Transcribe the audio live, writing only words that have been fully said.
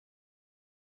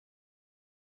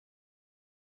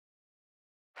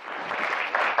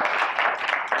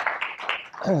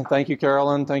Thank you,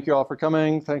 Carolyn. Thank you all for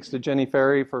coming. Thanks to Jenny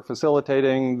Ferry for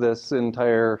facilitating this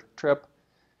entire trip,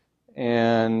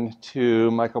 and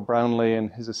to Michael Brownlee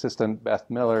and his assistant Beth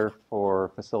Miller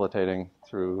for facilitating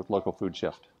through Local Food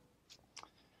Shift.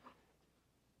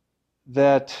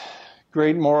 That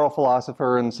great moral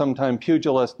philosopher and sometime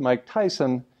pugilist Mike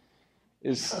Tyson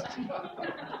is...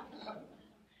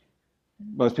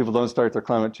 Most people don't start their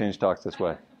climate change talks this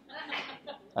way.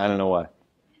 I don't know why.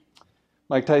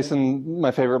 Mike Tyson, my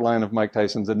favorite line of Mike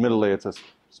Tyson's, admittedly it's a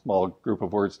small group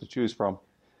of words to choose from.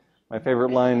 My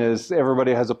favorite line is,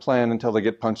 everybody has a plan until they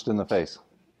get punched in the face.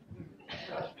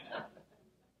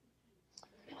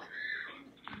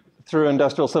 Through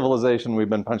industrial civilization, we've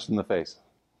been punched in the face.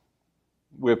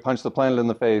 We have punched the planet in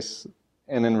the face,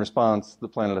 and in response, the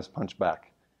planet has punched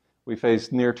back. We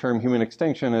face near-term human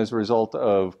extinction as a result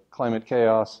of climate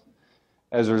chaos,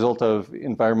 as a result of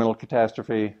environmental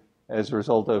catastrophe, as a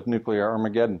result of nuclear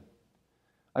Armageddon.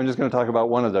 I'm just going to talk about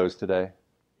one of those today.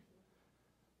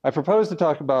 I propose to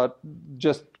talk about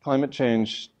just climate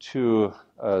change to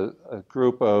a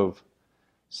group of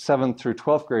 7th through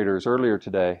 12th graders earlier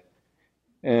today,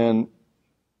 and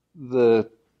the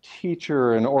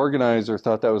teacher and organizer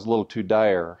thought that was a little too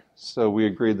dire, so we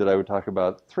agreed that I would talk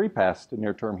about 3 paths to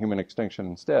near-term human extinction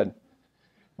instead.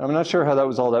 I'm not sure how that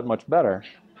was all that much better.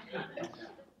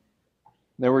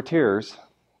 There were tears,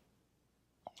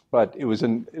 but it was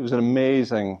an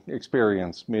amazing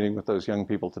experience meeting with those young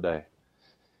people today.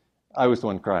 I was the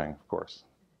one crying, of course,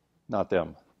 not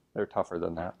them. They're tougher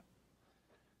than that.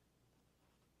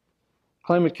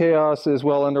 Climate chaos is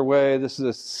well underway. This is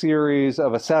a series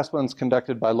of assessments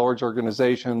conducted by large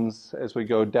organizations. As we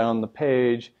go down the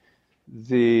page,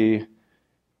 the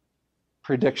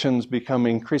predictions become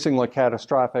increasingly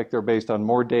catastrophic. They're based on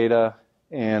more data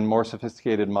and more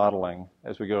sophisticated modeling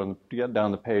as we get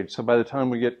down the page. So by the time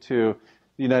we get to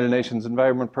the United Nations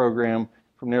Environment Program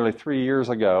from nearly 3 years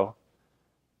ago,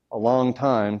 a long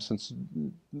time since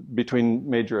between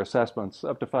major assessments,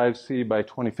 up to 5C by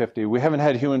 2050, we haven't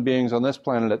had human beings on this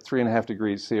planet at 3.5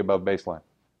 degrees C above baseline.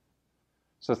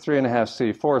 So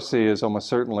 3.5C, 4C is almost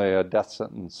certainly a death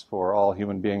sentence for all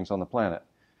human beings on the planet.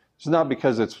 It's not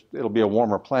because it'll be a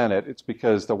warmer planet, it's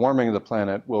because the warming of the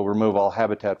planet will remove all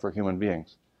habitat for human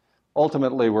beings.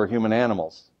 Ultimately, we're human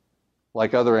animals.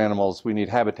 Like other animals, we need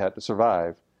habitat to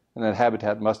survive, and that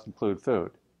habitat must include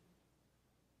food.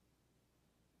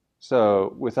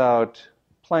 So without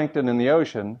plankton in the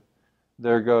ocean,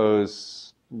 there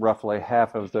goes roughly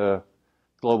half of the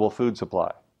global food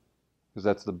supply, because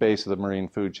that's the base of the marine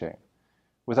food chain.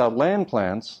 Without land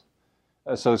plants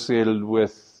associated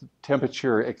with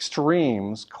temperature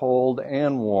extremes, cold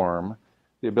and warm,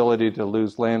 the ability to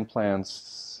lose land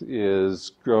plants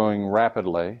is growing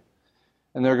rapidly.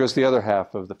 And there goes the other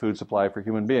half of the food supply for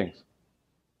human beings.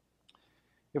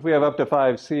 If we have up to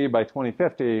 5C by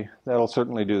 2050, that'll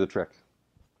certainly do the trick.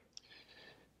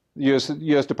 The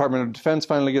US Department of Defense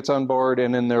finally gets on board,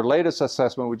 and in their latest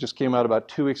assessment, which just came out about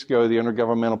 2 weeks ago, the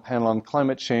Intergovernmental Panel on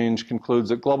Climate Change concludes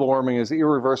that global warming is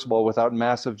irreversible without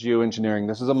massive geoengineering.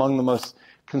 This is among the most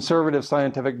conservative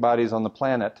scientific bodies on the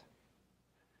planet.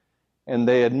 And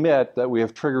they admit that we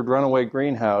have triggered runaway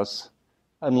greenhouse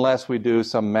unless we do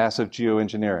some massive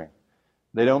geoengineering.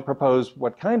 They don't propose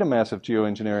what kind of massive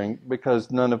geoengineering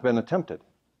because none have been attempted.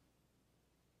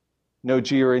 No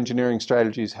geoengineering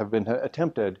strategies have been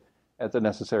attempted at the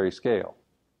necessary scale.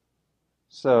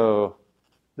 So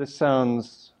this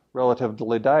sounds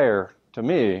relatively dire to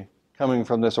me coming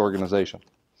from this organization.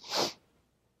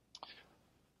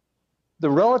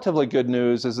 The relatively good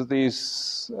news is that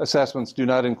these assessments do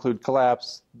not include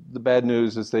collapse. The bad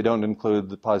news is they don't include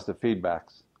the positive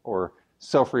feedbacks or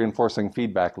self-reinforcing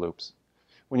feedback loops.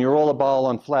 When you roll a ball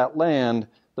on flat land,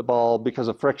 the ball, because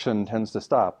of friction, tends to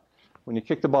stop. When you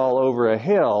kick the ball over a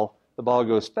hill, the ball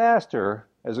goes faster.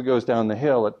 As it goes down the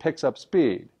hill, it picks up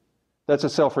speed. That's a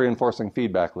self-reinforcing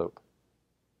feedback loop.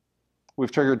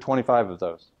 We've triggered 25 of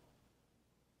those.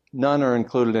 None are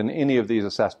included in any of these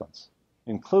assessments,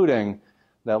 including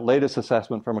that latest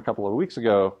assessment from a couple of weeks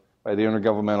ago by the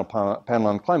Intergovernmental Panel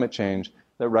on Climate Change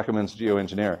that recommends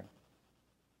geoengineering.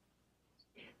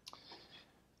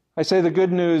 I say the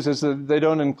good news is that they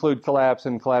don't include collapse,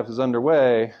 and collapse is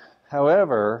underway.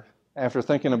 However, after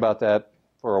thinking about that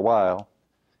for a while,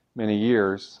 many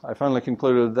years, I finally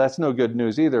concluded that's no good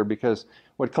news either, because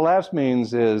what collapse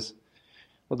means is,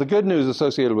 well, the good news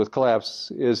associated with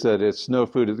collapse is that it's no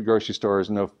food at the grocery stores,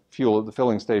 no fuel at the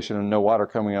filling station, and no water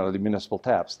coming out of the municipal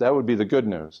taps. That would be the good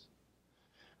news.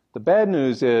 The bad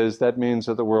news is that means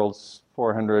that the world's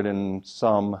 400 and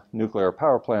some nuclear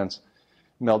power plants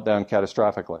melt down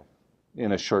catastrophically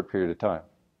in a short period of time.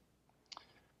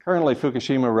 Currently,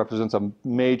 Fukushima represents a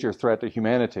major threat to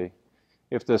humanity.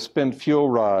 If the spent fuel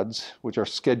rods, which are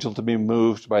scheduled to be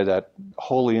moved by that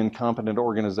wholly incompetent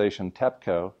organization,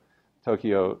 TEPCO,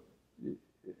 Tokyo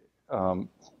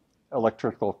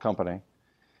Electrical Company,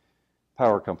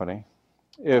 Power Company,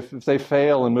 if they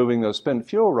fail in moving those spent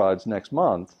fuel rods next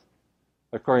month,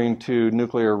 according to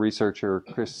nuclear researcher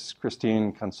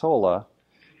Christine Consola,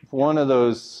 if one of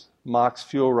those MOX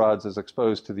fuel rods is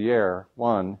exposed to the air,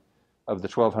 one of the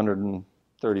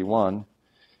 1,231,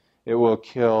 it will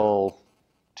kill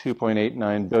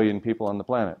 2.89 billion people on the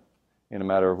planet in a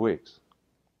matter of weeks.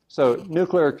 So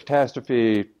nuclear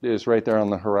catastrophe is right there on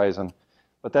the horizon,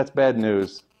 but that's bad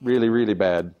news, really, really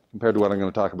bad compared to what I'm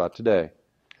going to talk about today.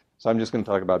 So I'm just going to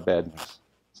talk about bad news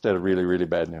instead of really, really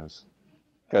bad news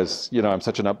because, you know, I'm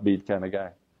such an upbeat kind of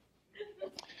guy.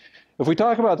 If we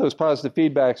talk about those positive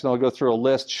feedbacks, and I'll go through a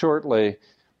list shortly,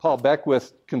 Paul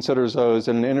Beckwith considers those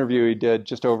in an interview he did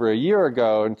just over a year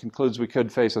ago and concludes we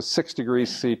could face a 6 degrees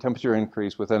C temperature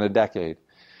increase within a decade.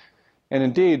 And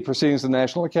indeed, Proceedings of the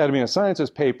National Academy of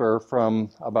Sciences paper from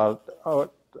about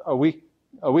a week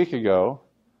ago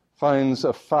finds a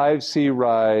 5C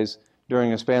rise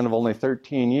during a span of only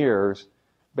 13 years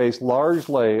based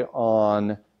largely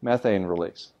on methane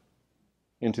release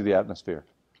into the atmosphere.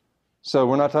 So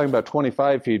we're not talking about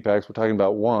 25 feedbacks, we're talking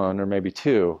about 1 or maybe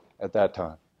 2 at that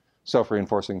time.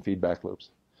 Self-reinforcing feedback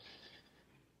loops.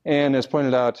 And as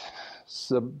pointed out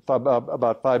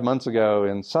about 5 months ago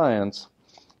in Science,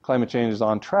 climate change is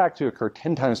on track to occur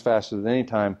 10 times faster than any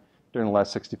time during the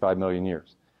last 65 million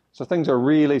years. So things are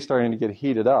really starting to get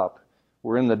heated up.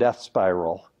 We're in the death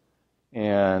spiral,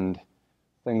 and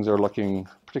things are looking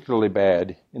particularly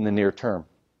bad in the near term.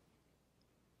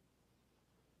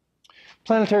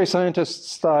 Planetary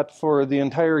scientists thought for the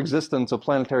entire existence of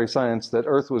planetary science that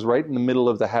Earth was right in the middle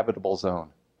of the habitable zone.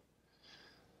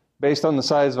 Based on the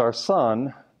size of our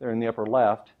sun, there in the upper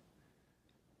left,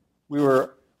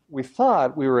 we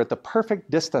thought we were at the perfect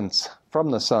distance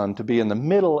from the sun to be in the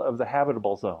middle of the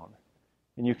habitable zone.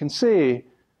 And you can see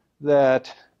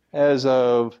that as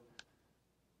of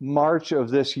March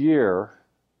of this year,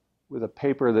 with a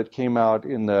paper that came out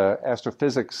in the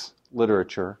astrophysics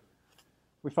literature,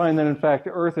 we find that, in fact,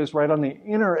 Earth is right on the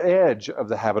inner edge of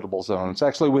the habitable zone. It's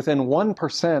actually within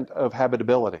 1% of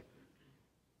habitability.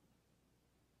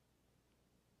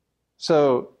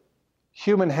 So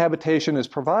human habitation is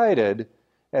provided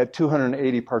at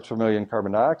 280 parts per million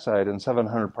carbon dioxide and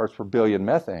 700 parts per billion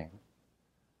methane.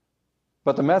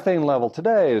 But the methane level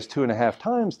today is 2.5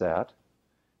 times that,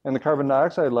 and the carbon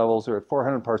dioxide levels are at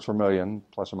 400 parts per million,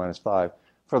 plus or minus 5,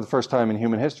 for the first time in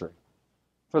human history.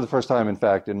 For the first time, in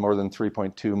fact, in more than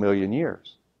 3.2 million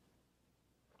years.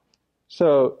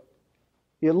 So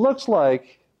it looks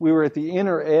like we were at the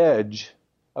inner edge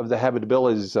of the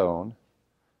habitability zone.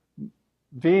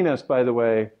 Venus, by the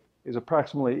way, is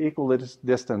approximately equal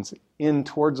distance in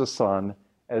towards the sun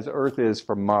as Earth is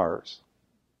from Mars.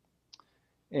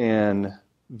 And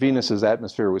Venus's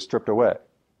atmosphere was stripped away.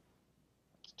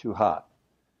 It's too hot.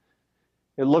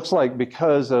 It looks like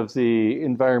because of the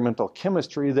environmental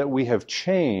chemistry that we have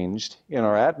changed in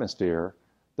our atmosphere,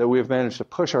 that we have managed to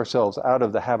push ourselves out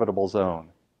of the habitable zone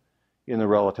in the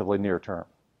relatively near term.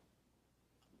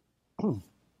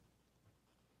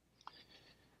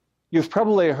 You've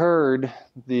probably heard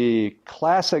the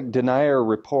classic denier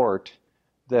report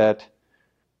that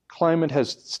climate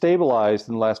has stabilized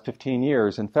in the last 15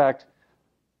 years. In fact,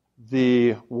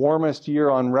 the warmest year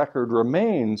on record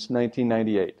remains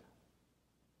 1998.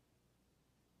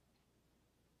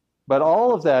 But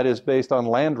all of that is based on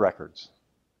land records,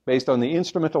 based on the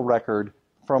instrumental record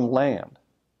from land.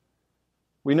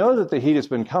 We know that the heat has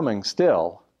been coming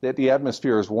still, that the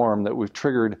atmosphere is warm, that we've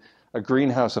triggered a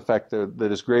greenhouse effect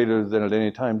that is greater than at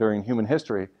any time during human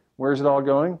history. Where is it all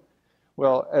going?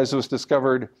 Well, as was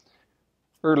discovered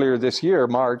earlier this year,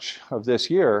 March of this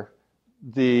year,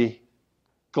 the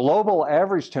global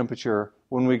average temperature,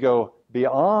 when we go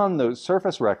beyond those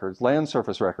surface records, land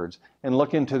surface records, and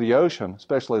look into the ocean,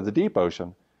 especially the deep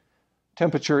ocean,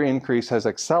 temperature increase has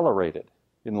accelerated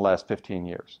in the last 15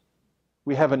 years.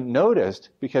 We haven't noticed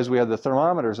because we had the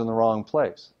thermometers in the wrong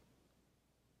place.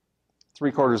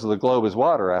 3/4 of the globe is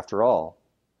water, after all.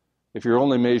 If you're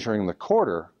only measuring the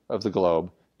quarter of the globe,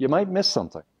 you might miss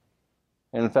something.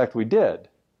 And in fact, we did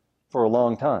for a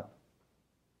long time.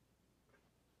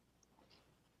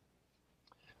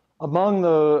 Among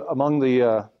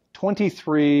the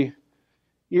 23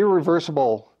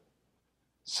 irreversible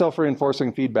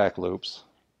self-reinforcing feedback loops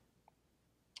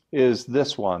is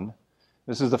this one.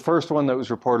 This is the first one that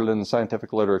was reported in the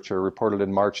scientific literature, reported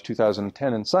in March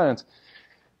 2010 in Science.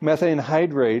 Methane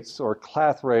hydrates or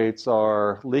clathrates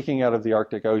are leaking out of the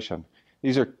Arctic Ocean.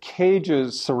 These are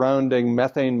cages surrounding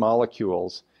methane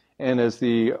molecules, and as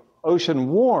the ocean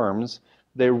warms,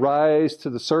 they rise to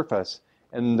the surface,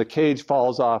 and the cage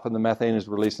falls off and the methane is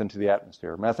released into the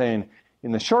atmosphere. Methane,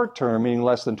 in the short term, meaning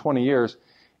less than 20 years,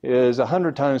 is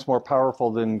 100 times more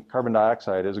powerful than carbon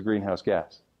dioxide as a greenhouse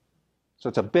gas. So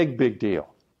it's a big, big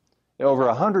deal. Over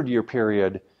a 100-year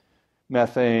period,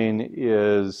 methane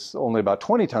is only about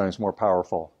 20 times more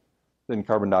powerful than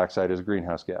carbon dioxide as a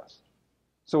greenhouse gas.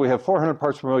 So we have 400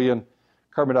 parts per million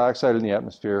carbon dioxide in the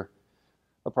atmosphere,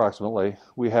 approximately.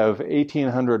 We have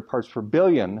 1,800 parts per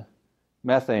billion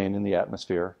methane in the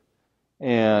atmosphere.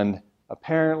 And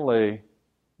apparently,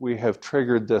 we have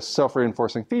triggered this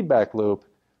self-reinforcing feedback loop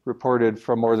reported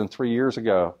from more than 3 years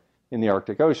ago in the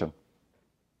Arctic Ocean.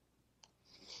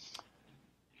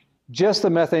 Just the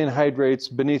methane hydrates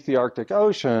beneath the Arctic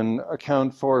Ocean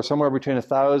account for somewhere between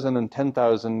 1,000 and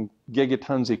 10,000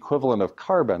 gigatons equivalent of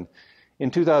carbon.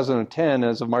 In 2010,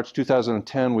 as of March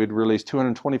 2010, we'd released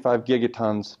 225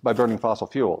 gigatons by burning fossil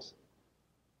fuels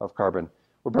of carbon.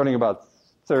 We're burning about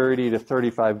 30 to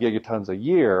 35 gigatons a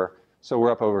year, so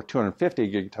we're up over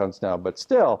 250 gigatons now, but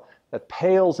still, that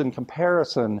pales in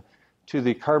comparison to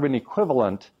the carbon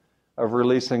equivalent of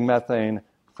releasing methane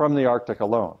from the Arctic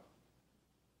alone.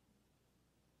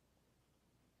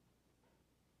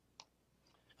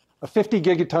 A 50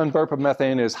 gigaton burp of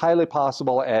methane is highly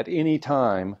possible at any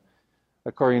time,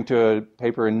 according to a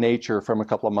paper in Nature from a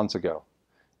couple of months ago.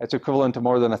 It's equivalent to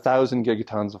more than 1,000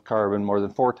 gigatons of carbon, more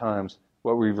than 4 times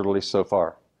what we've released so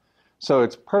far. So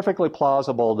it's perfectly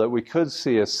plausible that we could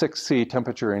see a 6C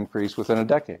temperature increase within a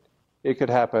decade. It could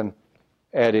happen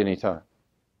at any time.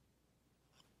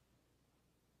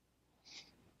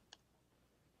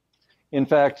 In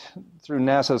fact, through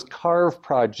NASA's CARVE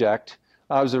project,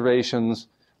 observations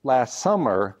last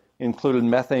summer included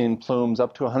methane plumes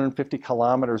up to 150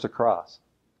 kilometers across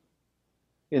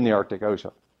in the Arctic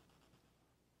Ocean.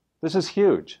 This is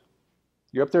huge.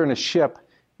 You're up there in a ship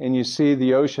and you see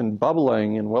the ocean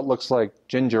bubbling in what looks like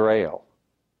ginger ale.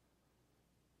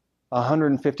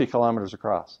 150 kilometers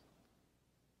across.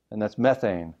 And that's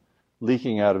methane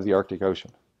leaking out of the Arctic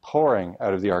Ocean, pouring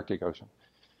out of the Arctic Ocean.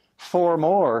 4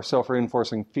 more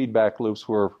self-reinforcing feedback loops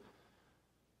were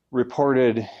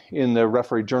reported in the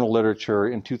refereed journal literature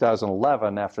in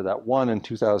 2011, after that one in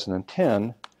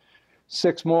 2010.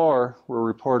 6 more were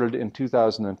reported in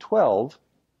 2012.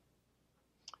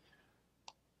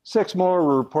 6 more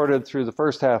were reported through the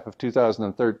first half of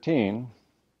 2013.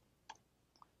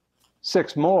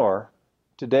 6 more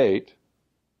to date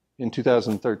in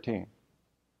 2013.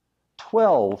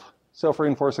 12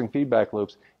 self-reinforcing feedback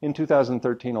loops in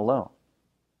 2013 alone.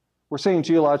 We're seeing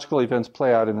geological events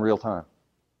play out in real time.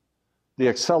 The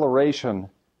acceleration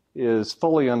is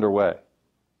fully underway.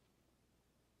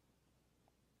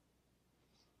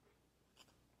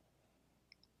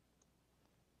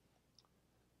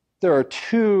 There are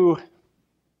 2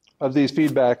 of these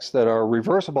feedbacks that are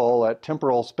reversible at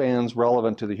temporal spans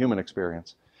relevant to the human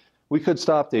experience. We could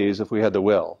stop these if we had the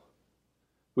will.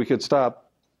 We could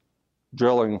stop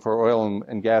drilling for oil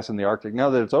and gas in the Arctic. Now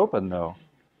that it's open, though,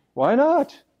 why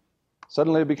not?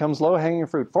 Suddenly it becomes low-hanging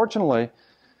fruit. Fortunately,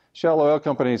 Shell oil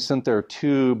companies sent their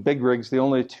 2 big rigs, the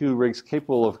only 2 rigs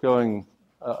capable of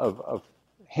of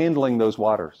handling those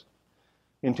waters,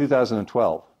 in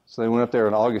 2012. So they went up there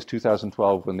in August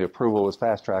 2012 when the approval was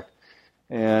fast-tracked.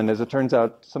 And as it turns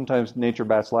out, sometimes nature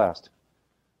bats last.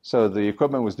 So the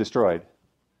equipment was destroyed.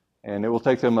 And it will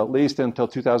take them at least until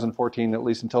 2014, at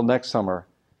least until next summer,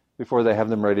 before they have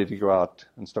them ready to go out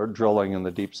and start drilling in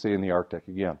the deep sea in the Arctic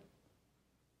again.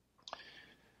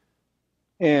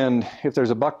 And if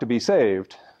there's a buck to be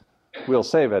saved, we'll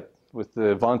save it with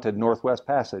the vaunted Northwest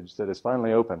Passage that is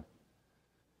finally open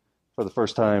for the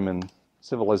first time in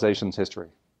civilization's history.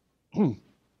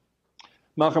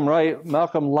 Malcolm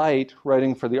Light,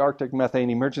 writing for the Arctic Methane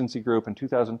Emergency Group in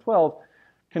 2012,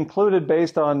 concluded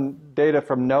based on data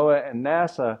from NOAA and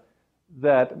NASA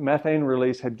that methane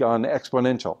release had gone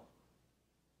exponential.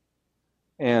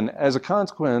 And as a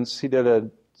consequence, he did a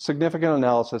significant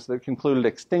analysis that concluded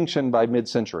extinction by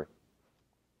mid-century.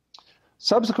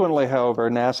 Subsequently, however,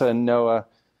 NASA and NOAA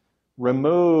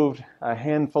removed a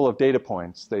handful of data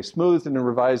points. They smoothed and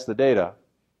revised the data.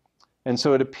 And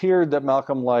so it appeared that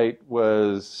Malcolm Light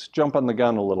was jumping the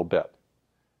gun a little bit,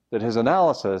 that his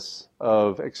analysis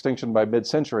of extinction by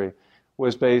mid-century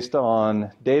was based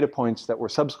on data points that were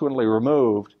subsequently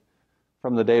removed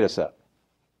from the data set.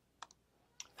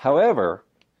 However,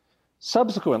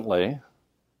 subsequently,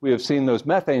 we have seen those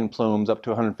methane plumes up to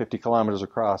 150 kilometers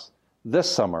across this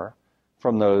summer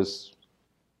from those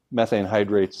methane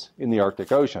hydrates in the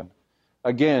Arctic Ocean.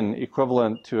 Again,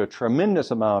 equivalent to a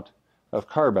tremendous amount of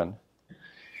carbon.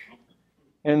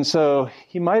 And so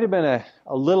he might have been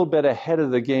a little bit ahead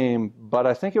of the game, but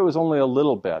I think it was only a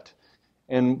little bit.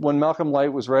 And when Malcolm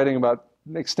Light was writing about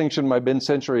extinction by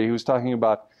mid-century, he was talking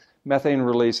about methane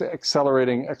release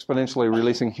accelerating exponentially,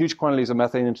 releasing huge quantities of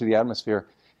methane into the atmosphere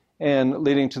and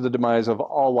leading to the demise of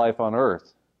all life on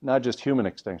Earth, not just human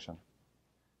extinction,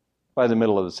 by the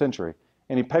middle of the century.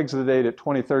 And he pegs the date at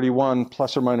 2031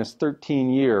 plus or minus 13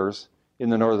 years in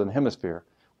the northern hemisphere,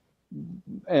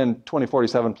 and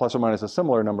 2047 plus or minus a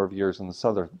similar number of years in the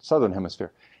southern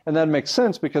hemisphere. And that makes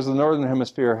sense because the northern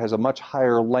hemisphere has a much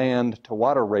higher land to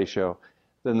water ratio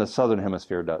than the southern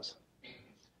hemisphere does.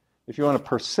 If you want to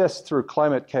persist through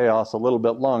climate chaos a little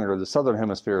bit longer, the southern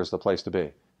hemisphere is the place to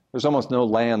be. There's almost no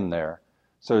land there,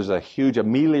 so there's a huge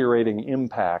ameliorating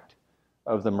impact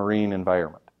of the marine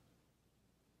environment.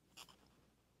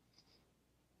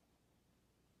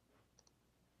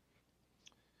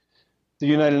 The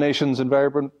United Nations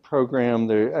Environment Program,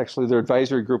 their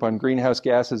advisory group on greenhouse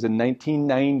gases in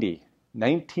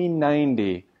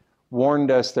 1990 warned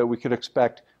us that we could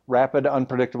expect rapid,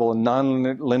 unpredictable, and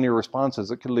non-linear responses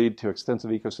that could lead to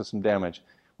extensive ecosystem damage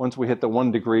once we hit the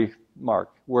 1 degree mark.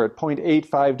 We're at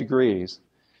 0.85 degrees,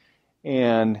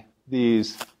 and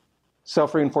these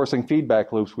self-reinforcing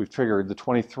feedback loops we've triggered, the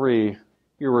 23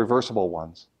 irreversible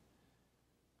ones,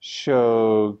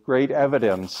 show great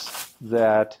evidence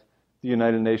that the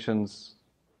United Nations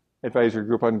Advisory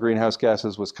Group on Greenhouse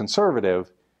Gases was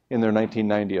conservative in their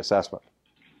 1990 assessment.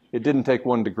 It didn't take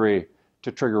 1 degree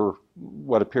to trigger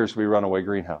what appears to be runaway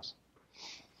greenhouse.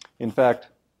 In fact,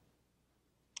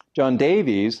 John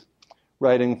Davies,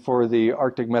 writing for the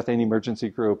Arctic Methane Emergency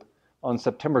Group on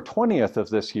September 20th of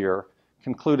this year,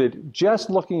 concluded just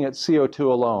looking at CO2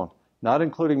 alone, not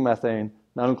including methane,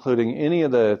 not including any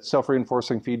of the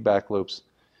self-reinforcing feedback loops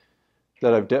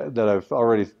that I've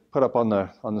already put up on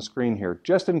the screen here,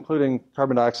 just including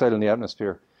carbon dioxide in the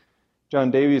atmosphere, John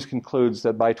Davies concludes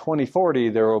that by 2040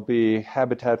 there will be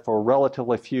habitat for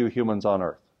relatively few humans on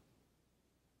Earth.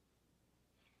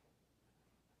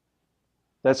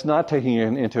 That's not taking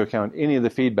into account any of the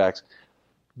feedbacks.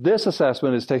 This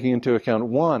assessment is taking into account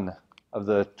one of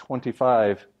the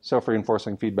 25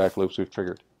 self-reinforcing feedback loops we've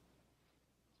triggered.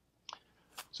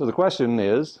 So the question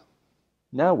is,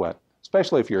 now what?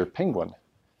 Especially if you're a penguin,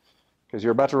 because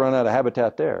you're about to run out of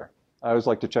habitat there. I always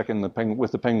like to check in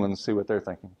with the penguins, see what they're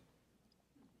thinking.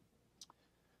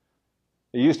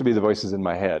 It used to be the voices in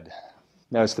my head.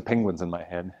 Now it's the penguins in my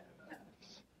head.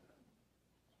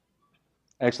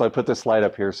 Actually, I put this slide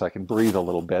up here so I can breathe a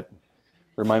little bit,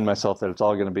 remind myself that it's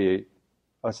all going to be,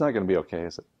 oh, it's not going to be okay,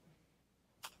 is it?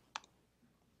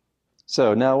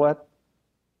 So now what?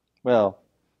 Well,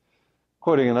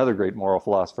 quoting another great moral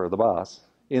philosopher, the boss,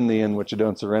 in the end which you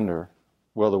don't surrender,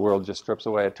 well, the world just strips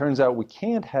away. It turns out we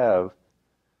can't have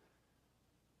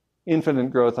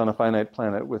infinite growth on a finite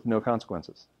planet with no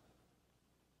consequences.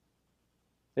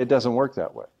 It doesn't work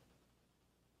that way.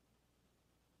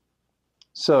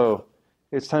 So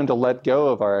it's time to let go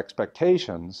of our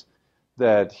expectations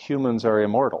that humans are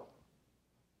immortal.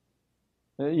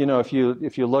 You know, if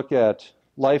you look at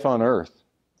life on Earth,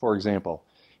 for example,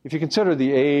 if you consider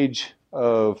the age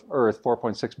of Earth,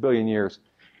 4.6 billion years,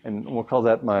 and we'll call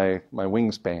that my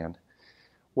wingspan,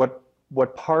 what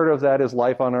part of that is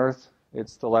life on Earth?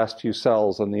 It's the last few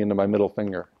cells on the end of my middle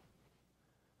finger.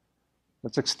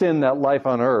 Let's extend that life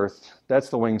on Earth. That's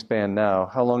the wingspan now.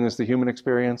 How long is the human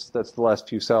experience? That's the last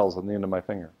few cells on the end of my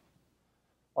finger.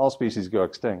 All species go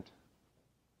extinct.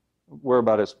 We're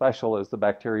about as special as the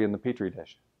bacteria in the petri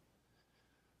dish.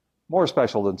 More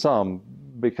special than some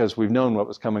because we've known what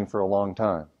was coming for a long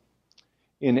time.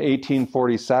 In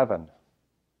 1847,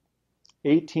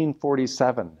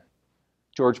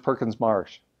 George Perkins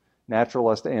Marsh,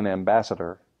 naturalist and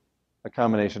ambassador, a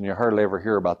combination you hardly ever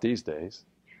hear about these days,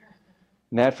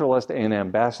 naturalist and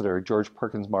ambassador George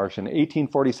Perkins Marsh in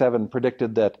 1847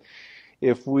 predicted that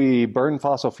if we burn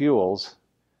fossil fuels,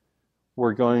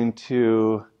 we're going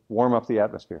to warm up the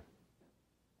atmosphere.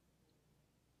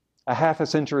 A half a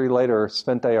century later,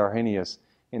 Svante Arrhenius,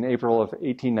 in April of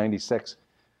 1896,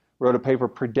 wrote a paper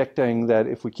predicting that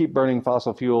if we keep burning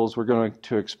fossil fuels, we're going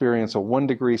to experience a 1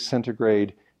 degree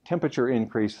centigrade temperature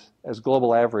increase as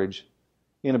global average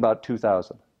in about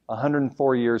 2000.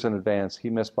 104 years in advance, he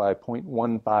missed by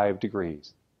 0.15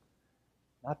 degrees.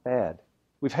 Not bad.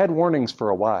 We've had warnings for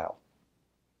a while.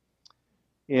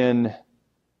 In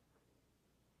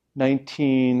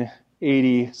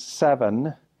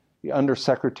 1987, the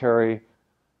Undersecretary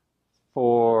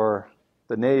for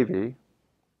the Navy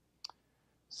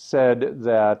said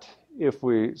that this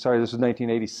was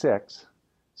 1986,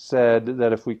 said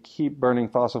that if we keep burning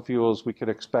fossil fuels, we could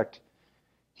expect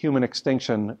human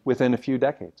extinction within a few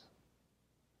decades.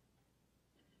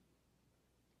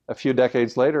 A few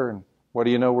decades later, and what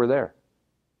do you know, we're there.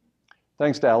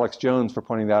 Thanks to Alex Jones for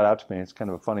pointing that out to me. It's kind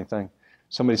of a funny thing.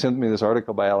 Somebody sent me this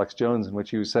article by Alex Jones in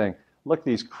which he was saying, look,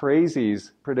 these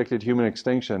crazies predicted human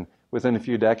extinction within a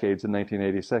few decades in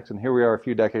 1986, and here we are a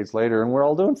few decades later, and we're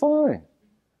all doing fine.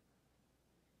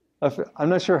 I'm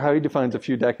not sure how he defines a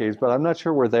few decades, but I'm not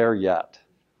sure we're there yet.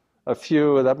 A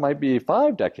few, that might be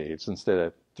 5 decades instead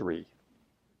of 3.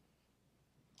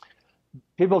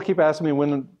 People keep asking me,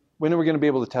 when are we going to be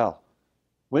able to tell?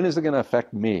 When is it going to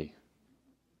affect me?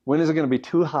 When is it going to be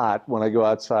too hot when I go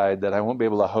outside that I won't be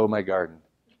able to hoe my garden?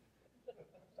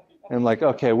 And I'm like,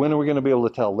 okay, when are we going to be able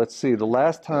to tell? Let's see, the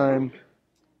last time,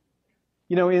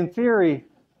 in theory,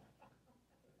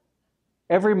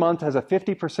 every month has a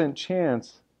 50%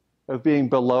 chance of being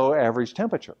below average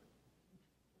temperature,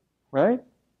 right?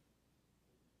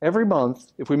 Every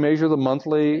month, if we measure the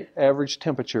monthly average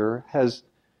temperature, has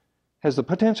the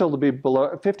potential to be below,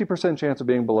 a 50% chance of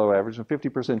being below average and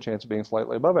 50% chance of being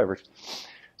slightly above average.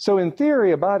 So in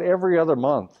theory, about every other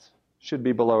month should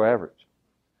be below average.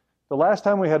 The last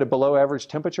time we had a below average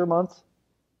temperature month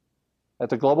at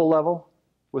the global level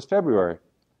was February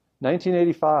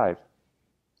 1985.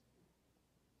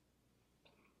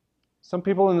 Some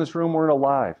people in this room weren't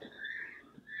alive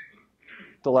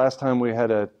the last time we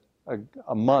had a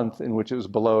month in which it was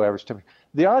below average temperature.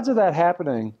 The odds of that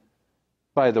happening,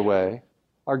 by the way,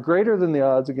 are greater than the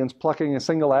odds against plucking a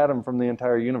single atom from the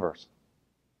entire universe.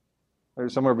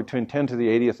 There's somewhere between 10 to the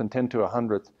 80th and 10 to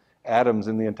 100th atoms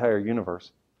in the entire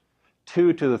universe.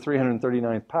 2 to the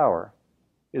 339th power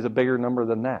is a bigger number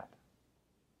than that.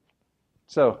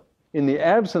 So, in the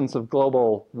absence of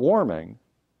global warming,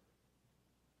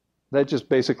 that just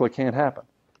basically can't happen.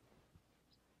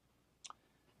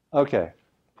 Okay.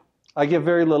 I give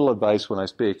very little advice when I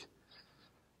speak.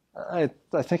 I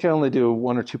think I only do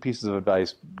 1 or 2 pieces of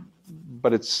advice,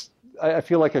 but I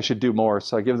feel like I should do more,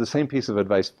 so I give the same piece of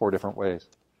advice 4 different ways.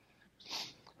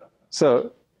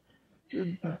 So,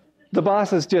 the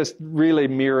boss is just really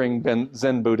mirroring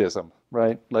Zen Buddhism,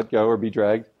 right? Let go or be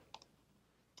dragged.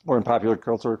 Or in popular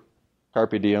culture,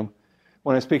 carpe diem.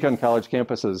 When I speak on college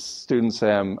campuses, students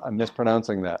say I'm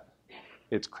mispronouncing that.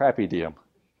 It's crappy diem.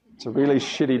 It's a really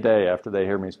shitty day after they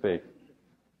hear me speak.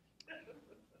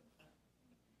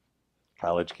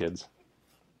 College kids.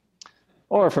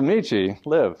 Or from Nietzsche,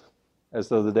 live as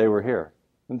though the day were here.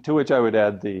 And to which I would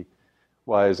add the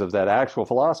wise of that actual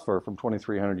philosopher from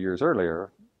 2,300 years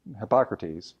earlier,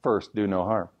 Hippocrates, first, do no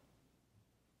harm.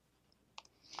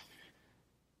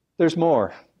 There's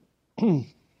more.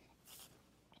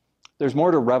 There's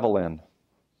more to revel in.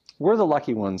 We're the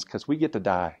lucky ones because we get to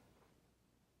die.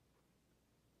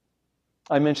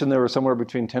 I mentioned there were somewhere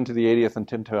between 10 to the 80th and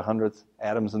 10 to 100th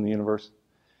atoms in the universe.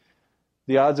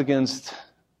 The odds against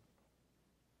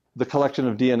the collection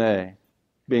of DNA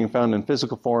being found in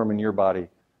physical form in your body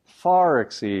far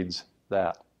exceeds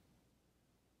that.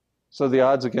 So the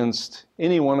odds against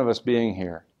any one of us being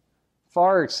here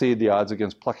far exceed the odds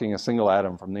against plucking a single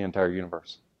atom from the entire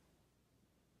universe.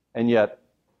 And yet,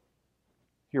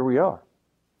 here we are.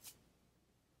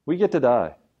 We get to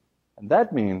die. And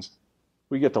that means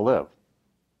we get to live.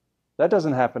 That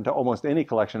doesn't happen to almost any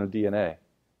collection of DNA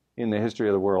in the history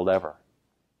of the world ever.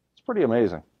 It's pretty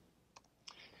amazing.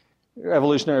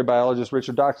 Evolutionary biologist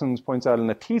Richard Dawkins points out, in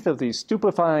the teeth of these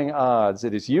stupefying odds,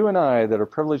 it is you and I that are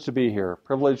privileged to be here,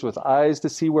 privileged with eyes to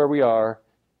see where we are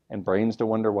and brains to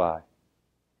wonder why.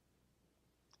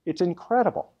 It's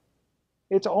incredible.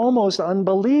 It's almost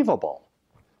unbelievable.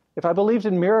 If I believed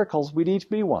in miracles, we'd each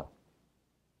be one.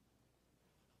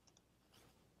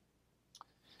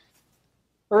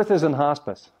 Earth is in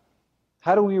hospice.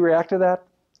 How do we react to that?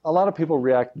 A lot of people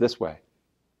react this way.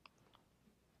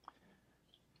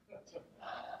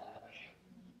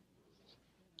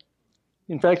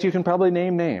 In fact, you can probably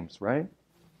name names, right?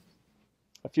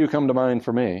 A few come to mind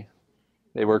for me.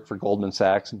 They work for Goldman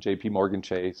Sachs and JP Morgan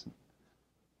Chase.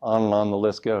 On and on the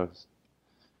list goes.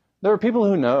 There are people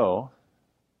who know,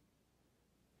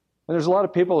 and there's a lot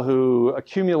of people who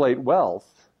accumulate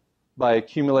wealth by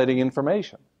accumulating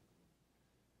information.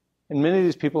 And many of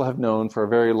these people have known for a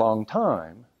very long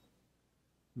time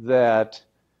that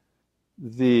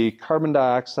the carbon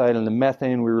dioxide and the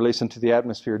methane we release into the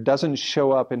atmosphere doesn't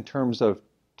show up in terms of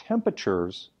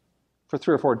temperatures for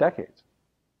 3 or 4 decades.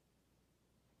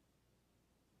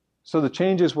 So the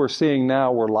changes we're seeing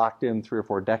now were locked in 3 or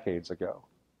 4 decades ago.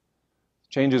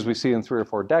 Changes we see in 3 or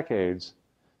 4 decades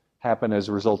happen as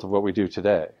a result of what we do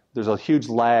today. There's a huge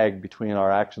lag between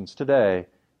our actions today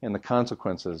and the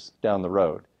consequences down the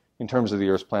road in terms of the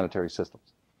Earth's planetary systems.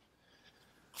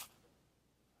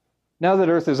 Now that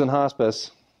Earth is in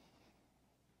hospice,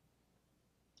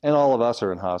 and all of us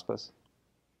are in hospice,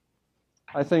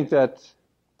 I think that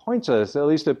points us, at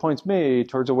least it points me,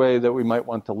 towards a way that we might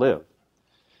want to live.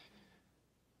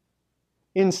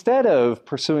 Instead of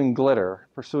pursuing glitter,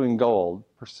 pursuing gold,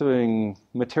 pursuing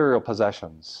material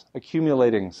possessions,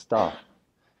 accumulating stuff,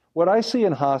 what I see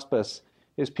in hospice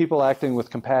is people acting with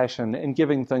compassion and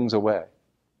giving things away.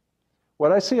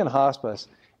 What I see in hospice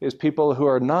is people who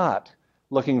are not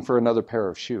looking for another pair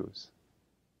of shoes.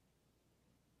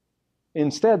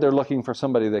 Instead, they're looking for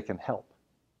somebody that can help.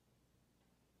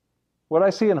 What I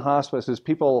see in hospice is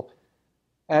people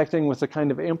acting with a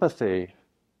kind of empathy,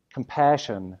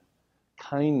 compassion,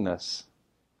 kindness,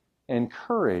 and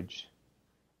courage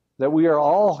that we are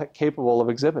all capable of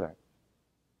exhibiting.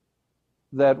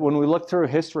 That when we look through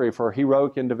history for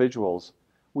heroic individuals,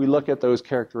 we look at those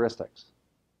characteristics.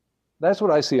 That's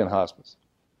what I see in hospice.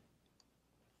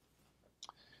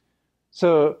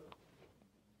 So,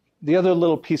 the other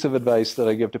little piece of advice that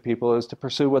I give to people is to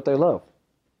pursue what they love.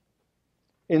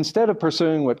 Instead of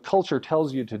pursuing what culture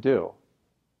tells you to do,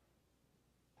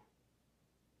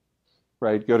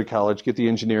 right? Go to college, get the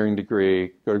engineering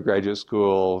degree, go to graduate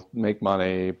school, make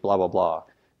money, blah, blah, blah.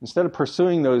 Instead of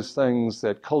pursuing those things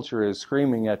that culture is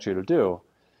screaming at you to do,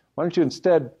 why don't you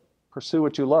instead pursue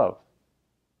what you love?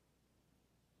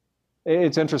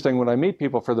 It's interesting when I meet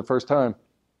people for the first time,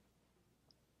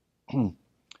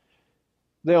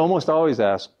 they almost always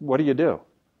ask, what do you do?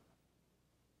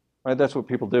 Right? That's what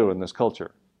people do in this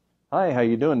culture. Hi, how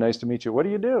you doing? Nice to meet you. What do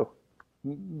you do?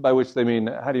 By which they mean,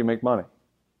 how do you make money?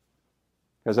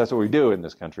 Because that's what we do in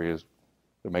this country, is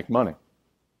to make money.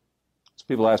 So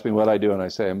people ask me what I do, and I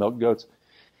say, I milk goats.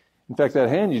 In fact, that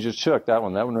hand you just shook, that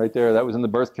one right there, that was in the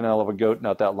birth canal of a goat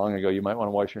not that long ago. You might want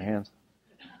to wash your hands.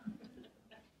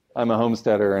 I'm a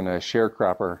homesteader and a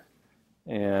sharecropper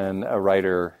and a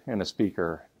writer and a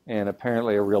speaker and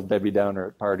apparently a real Debbie Downer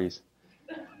at parties.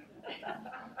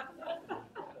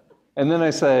 And then I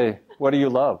say, what do you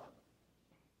love?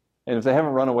 And if they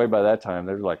haven't run away by that time,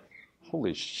 they're like,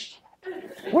 holy shit.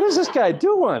 What is this guy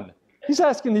doing? He's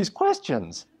asking these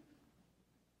questions.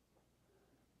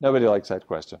 Nobody likes that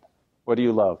question. What do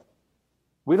you love?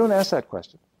 We don't ask that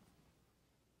question.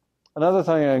 Another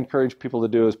thing I encourage people to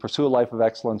do is pursue a life of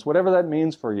excellence, whatever that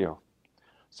means for you.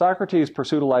 Socrates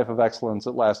pursued a life of excellence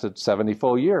that lasted 70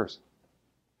 full years.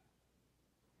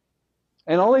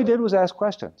 And all he did was ask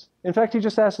questions. In fact, he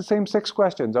just asked the same 6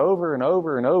 questions over and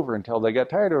over and over until they got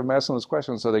tired of him asking those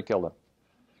questions, so they killed him.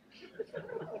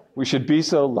 We should be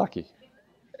so lucky,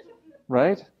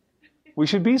 right? We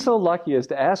should be so lucky as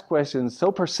to ask questions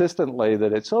so persistently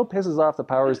that it so pisses off the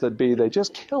powers that be, they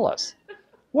just kill us.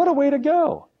 What a way to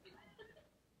go.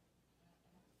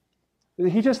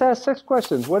 He just asked 6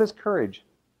 questions. What is courage?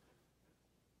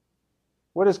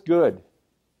 What is good?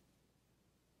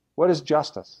 What is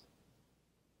justice?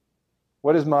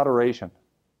 What is moderation?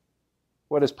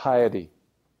 What is piety?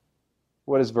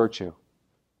 What is virtue?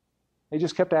 He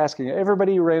just kept asking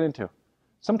everybody he ran into.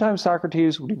 Sometimes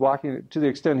Socrates would be walking, to the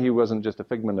extent he wasn't just a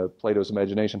figment of Plato's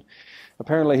imagination.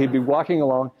 Apparently he'd be walking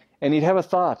along and he'd have a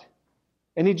thought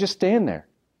and he'd just stand there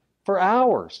for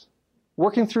hours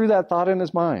working through that thought in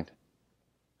his mind.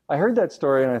 I heard that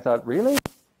story and I thought, really?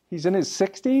 He's in his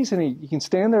 60s and he can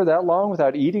stand there that long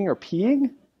without eating or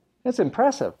peeing? That's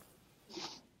impressive.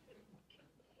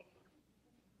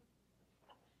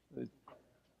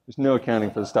 There's no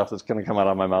accounting for the stuff that's going to come out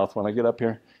of my mouth when I get up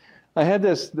here. I had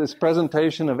this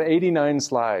presentation of 89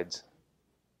 slides.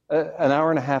 An hour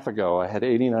and a half ago, I had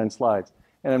 89 slides.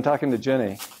 And I'm talking to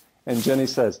Jenny, and Jenny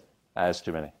says, that's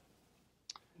too many.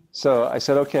 So I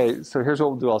said, okay, so here's what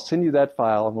we'll do. I'll send you that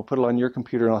file, and we'll put it on your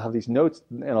computer, and I'll have these notes,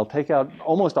 and I'll take out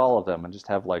almost all of them and just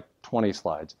have like 20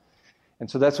 slides. And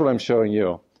so that's what I'm showing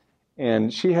you.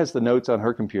 And she has the notes on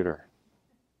her computer.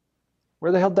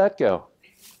 Where the hell did that go?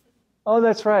 Oh,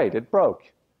 that's right, it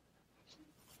broke.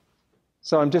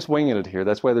 So I'm just winging it here.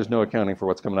 That's why there's no accounting for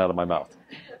what's coming out of my mouth.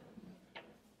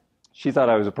 She thought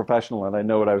I was a professional and I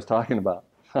know what I was talking about.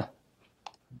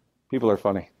 People are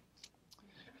funny.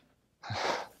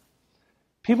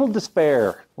 People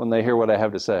despair when they hear what I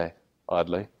have to say,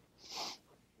 oddly.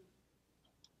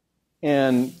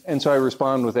 And so I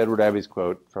respond with Edward Abbey's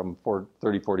quote from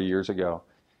 30, 40 years ago.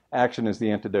 Action is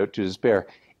the antidote to despair.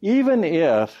 Even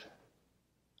if,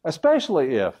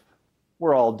 especially if,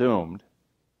 we're all doomed,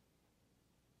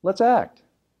 let's act.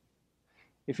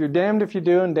 If you're damned if you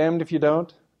do and damned if you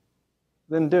don't,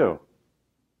 then do.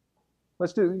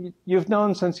 You've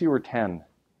known since you were 10,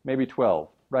 maybe 12,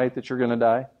 right, that you're going to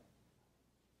die?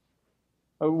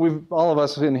 All of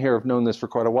us in here have known this for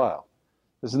quite a while.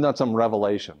 This is not some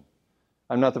revelation.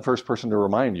 I'm not the first person to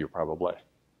remind you, probably.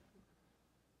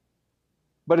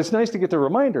 But it's nice to get the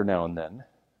reminder now and then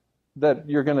that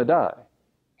you're going to die.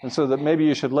 And so that maybe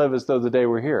you should live as though the day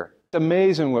were here. It's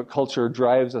amazing what culture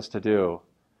drives us to do,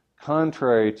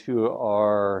 contrary to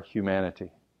our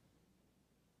humanity.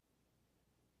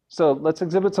 So let's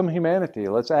exhibit some humanity.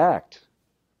 Let's act.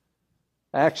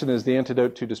 Action is the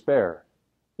antidote to despair.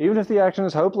 Even if the action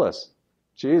is hopeless,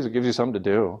 geez, it gives you something to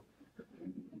do.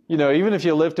 You know, even if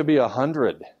you live to be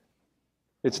 100,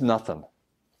 it's nothing.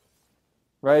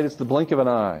 Right? It's the blink of an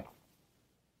eye.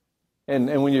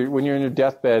 And when you're in your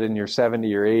deathbed and you're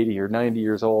 70 or 80 or 90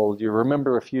 years old, you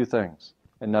remember a few things.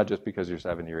 And not just because you're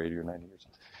 70 or 80 or 90 years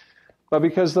old. But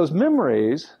because those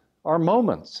memories are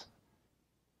moments.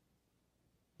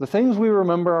 The things we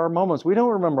remember are moments. We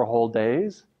don't remember whole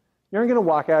days. You're not going to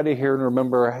walk out of here and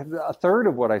remember a third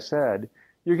of what I said.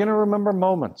 You're going to remember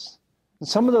moments. And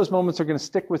some of those moments are going to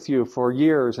stick with you for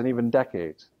years and even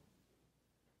decades.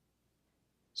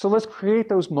 So let's create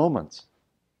those moments.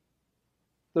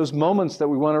 Those moments that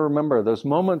we want to remember. Those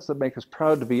moments that make us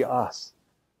proud to be us.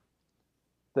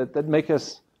 That make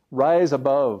us rise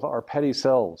above our petty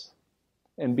selves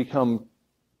and become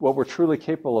what we're truly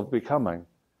capable of becoming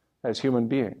as human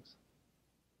beings.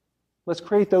 Let's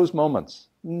create those moments,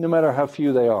 no matter how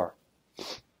few they are.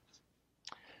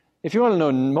 If you want to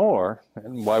know more,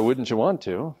 and why wouldn't you want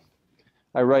to,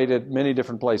 I write at many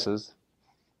different places.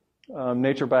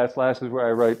 Nature by its Last is where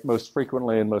I write most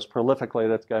frequently and most prolifically.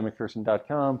 That's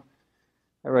GuyMcPherson.com.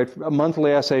 I write a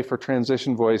monthly essay for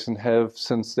Transition Voice and have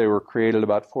since they were created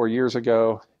about 4 years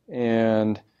ago.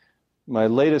 And my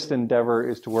latest endeavor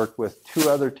is to work with 2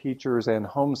 other teachers and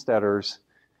homesteaders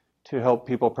to help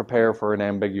people prepare for an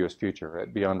ambiguous future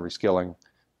at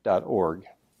beyondreskilling.org.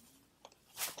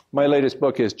 My latest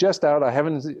book is just out. I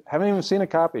haven't even seen a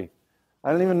copy.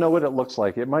 I don't even know what it looks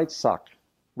like. It might suck,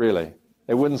 really.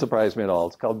 It wouldn't surprise me at all.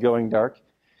 It's called Going Dark.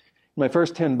 In my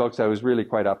first 10 books, I was really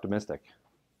quite optimistic.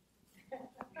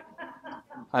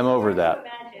 I'm over that.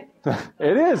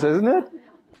 It is, isn't it?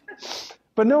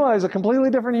 But no, I was a completely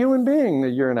different human being a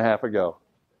year and a half ago.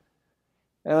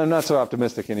 And I'm not so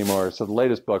optimistic anymore. So the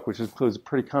latest book, which includes a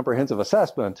pretty comprehensive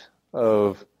assessment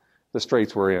of the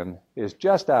straits we're in, is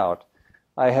just out.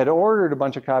 I had ordered a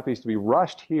bunch of copies to be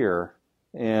rushed here,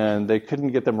 and they couldn't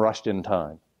get them rushed in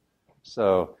time.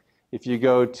 So if you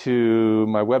go to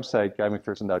my website,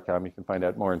 GuyMcPherson.com, you can find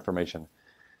out more information.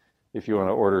 If you want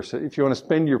to order, if you want to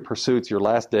spend your pursuits, your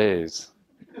last days,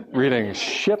 reading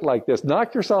shit like this,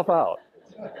 knock yourself out.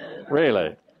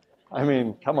 Really. I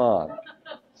mean, come on.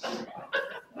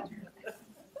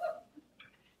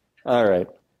 All right.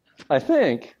 I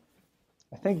think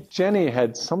Jenny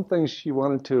had something she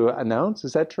wanted to announce.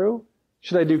 Is that true?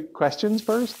 Should I do questions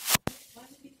first?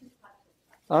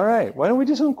 All right. Why don't we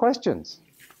do some questions?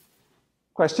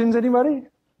 Questions, anybody?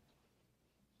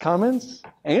 Comments?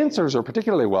 Answers are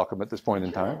particularly welcome at this point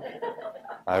in time.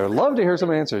 I would love to hear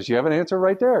some answers. You have an answer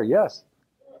right there. Yes.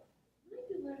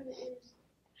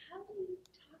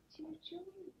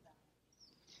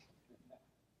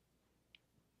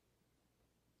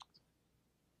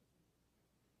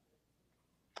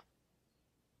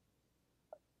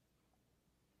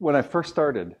 When I first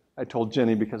started, I told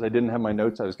Jenny, because I didn't have my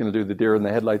notes, I was going to do the deer in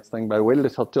the headlights thing, but I waited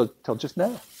till just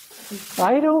now.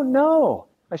 I don't know.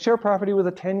 I share property with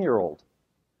a 10-year-old.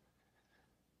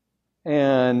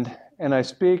 And I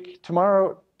speak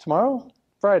tomorrow?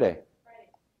 Friday,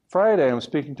 I'm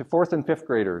speaking to 4th and 5th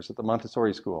graders at the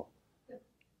Montessori school.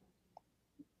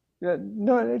 Yeah,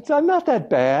 no, I'm not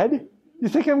that bad. You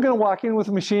think I'm going to walk in with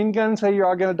a machine gun and say, you're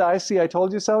all going to die, see, I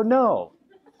told you so? No.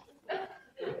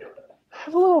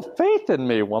 Have a little faith in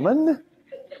me, woman.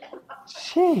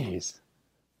 Jeez.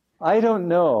 I don't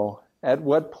know at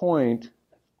what point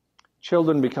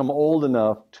children become old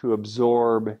enough to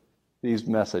absorb these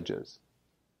messages.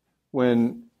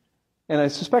 And I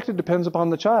suspect it depends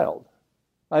upon the child.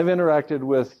 I've interacted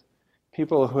with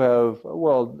people who have,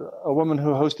 well, a woman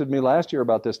who hosted me last year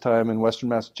about this time in Western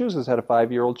Massachusetts had a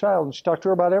 5-year-old child, and she talked to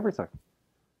her about everything.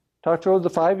 Talked to the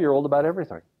 5-year-old about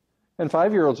everything. And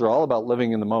 5-year-olds are all about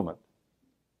living in the moment.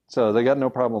 So they got no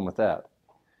problem with that.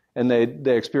 And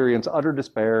they experience utter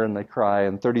despair and they cry,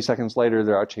 and 30 seconds later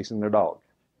they're out chasing their dog,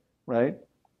 right?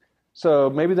 So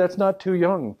maybe that's not too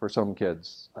young for some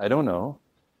kids. I don't know.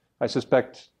 I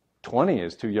suspect 20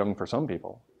 is too young for some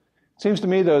people. It seems to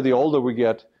me, though, the older we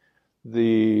get,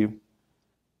 the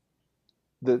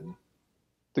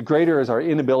greater is our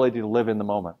inability to live in the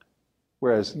moment.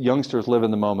 Whereas youngsters live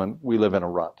in the moment, we live in a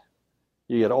rut.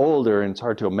 You get older, and it's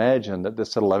hard to imagine that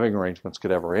this set of living arrangements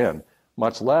could ever end,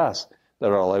 much less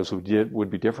that our lives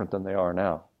would be different than they are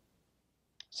now.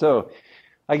 So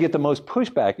I get the most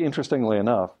pushback, interestingly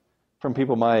enough, from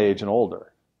people my age and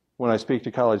older. When I speak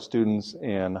to college students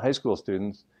and high school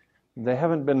students, they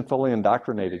haven't been fully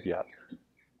indoctrinated yet.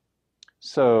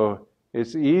 So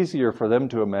it's easier for them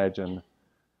to imagine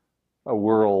a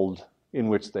world in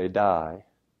which they die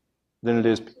than it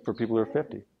is for people who are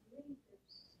 50.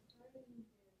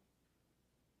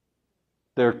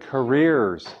 Their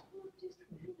careers.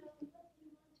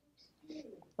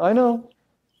 I know,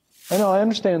 I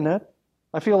understand that.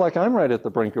 I feel like I'm right at the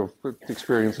brink of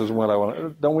experiences and what I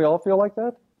want. Don't we all feel like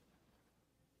that?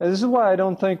 And this is why I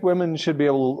don't think women should be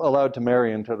allowed to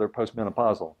marry until they're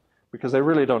postmenopausal, because they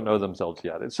really don't know themselves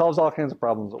yet. It solves all kinds of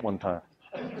problems at one time.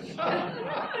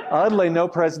 Oddly, no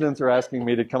presidents are asking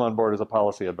me to come on board as a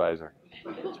policy advisor.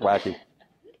 It's wacky.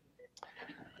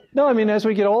 No, I mean, as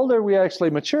we get older, we actually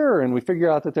mature and we figure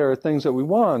out that there are things that we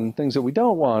want and things that we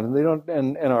don't want, and they don't.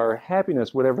 And our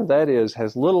happiness, whatever that is,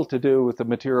 has little to do with the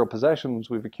material possessions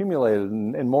we've accumulated,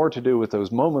 and more to do with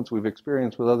those moments we've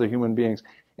experienced with other human beings,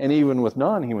 and even with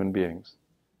non-human beings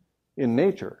in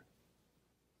nature.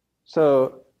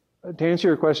 So, to answer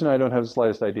your question, I don't have the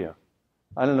slightest idea.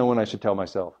 I don't know when I should tell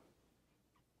myself.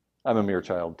 I'm a mere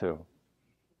child too,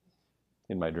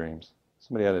 in my dreams.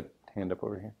 Somebody had a hand up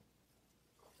over here.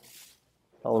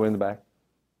 All the way in the back.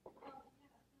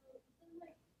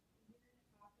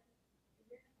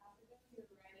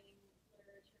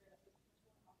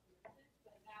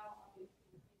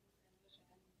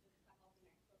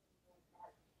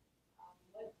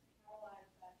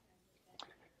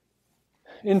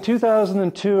 In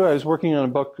 2002, I was working on a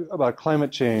book about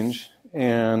climate change,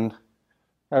 and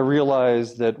I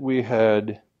realized that we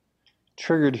had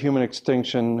triggered human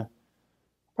extinction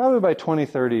probably by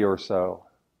 2030 or so.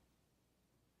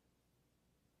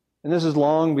 And this is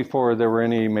long before there were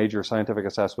any major scientific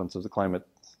assessments of the climate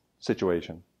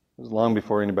situation. It was long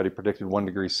before anybody predicted 1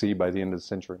 degree C by the end of the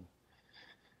century.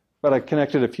 But I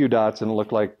connected a few dots, and it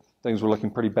looked like things were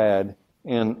looking pretty bad.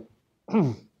 And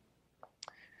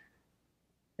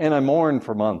I mourned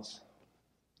for months,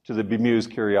 to the bemused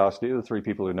curiosity of the 3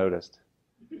 people who noticed.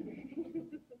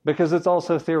 Because it's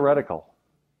also theoretical,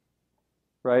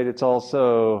 right? It's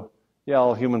also, yeah,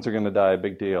 all humans are going to die,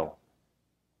 big deal.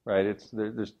 Right? It's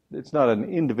not an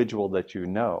individual that you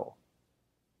know.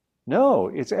 No,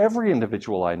 it's every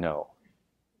individual I know.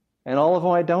 And all of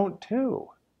them I don't too.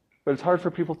 But it's hard for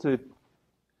people to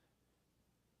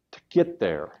get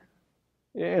there,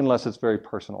 unless it's very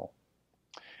personal.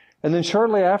 And then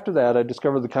shortly after that, I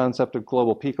discovered the concept of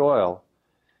global peak oil,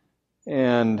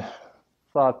 and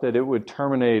thought that it would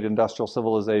terminate industrial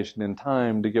civilization in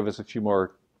time to give us a few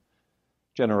more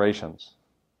generations.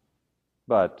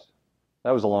 But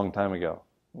that was a long time ago.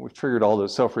 We've triggered all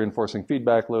those self-reinforcing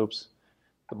feedback loops.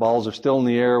 The balls are still in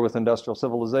the air with industrial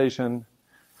civilization.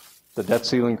 The debt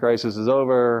ceiling crisis is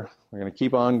over. We're going to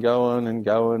keep on going and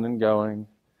going and going,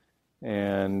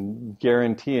 and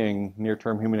guaranteeing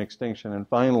near-term human extinction. And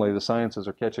finally, the sciences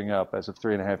are catching up as of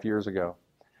 3.5 years ago.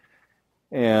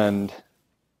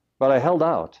 But I held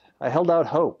out. I held out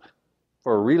hope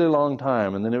for a really long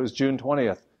time. And then it was June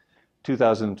 20th,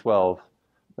 2012,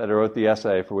 that I wrote the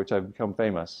essay for which I've become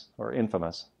famous, or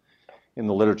infamous, in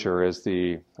the literature as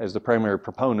the primary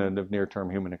proponent of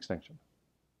near-term human extinction.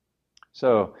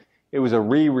 So it was a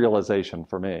re-realization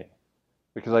for me,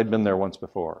 because I'd been there once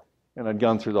before, and I'd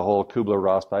gone through the whole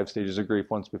Kubler-Ross 5 stages of grief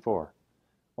once before,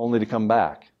 only to come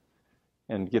back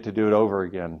and get to do it over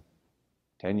again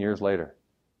 10 years later.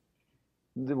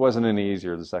 It wasn't any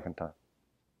easier the second time.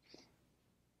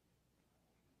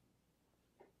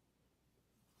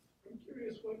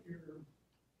 What your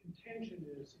intention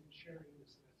is in sharing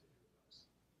this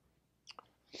message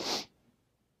with us.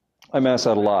 I'm asked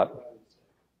that a lot.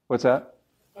 What's that?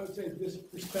 I would say this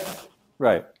perspective.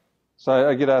 Right. So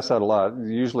I get asked that a lot.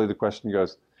 Usually the question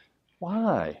goes,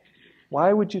 why?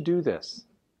 Why would you do this?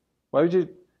 Why would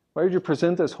you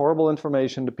present this horrible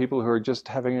information to people who are just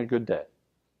having a good day?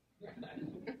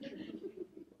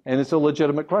 And it's a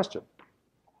legitimate question.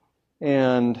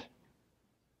 And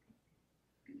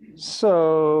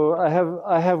so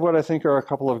I have what I think are a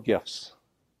couple of gifts.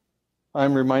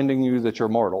 I'm reminding you that you're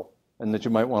mortal and that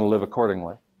you might want to live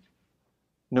accordingly,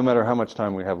 no matter how much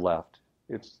time we have left.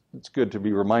 It's good to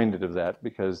be reminded of that,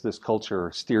 because this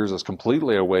culture steers us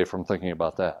completely away from thinking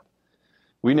about that.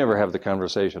 We never have the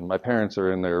conversation. My parents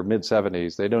are in their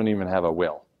mid-70s. They don't even have a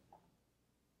will,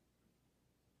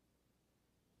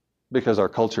 because our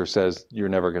culture says you're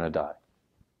never going to die.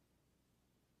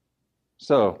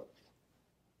 So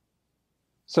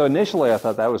So initially I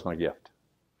thought that was my gift,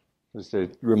 was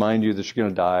to remind you that you're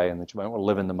going to die and that you might want to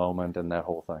live in the moment and that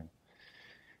whole thing.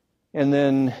 And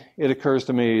then it occurs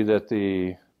to me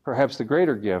that perhaps the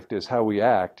greater gift is how we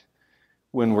act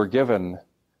when we're given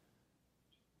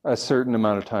a certain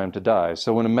amount of time to die.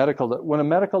 So when a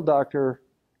medical doctor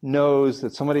knows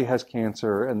that somebody has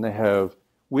cancer and they have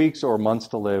weeks or months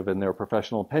to live in their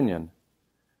professional opinion,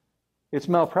 it's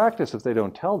malpractice if they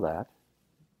don't tell that,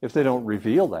 if they don't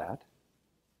reveal that.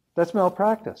 That's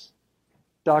malpractice.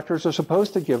 Doctors are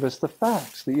supposed to give us the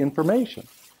facts, the information,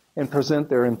 and present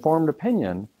their informed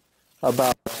opinion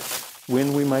about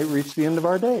when we might reach the end of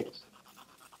our days.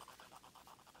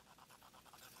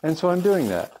 And so I'm doing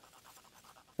that.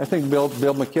 I think Bill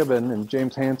McKibben and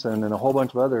James Hansen and a whole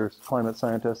bunch of other climate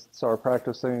scientists are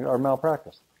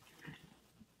malpractice.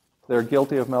 They're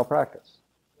guilty of malpractice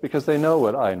because they know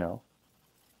what I know.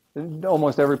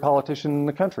 Almost every politician in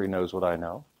the country knows what I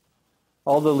know.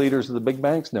 All the leaders of the big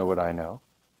banks know what I know.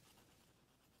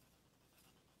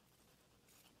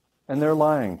 And they're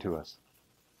lying to us.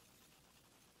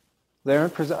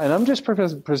 And I'm just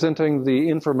presenting the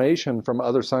information from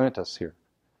other scientists here.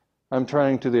 I'm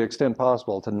trying to the extent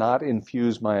possible to not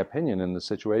infuse my opinion in the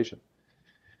situation.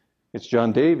 It's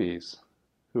John Davies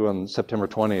who on September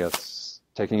 20th,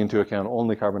 taking into account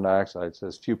only carbon dioxide,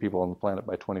 says few people on the planet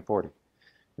by 2040.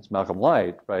 It's Malcolm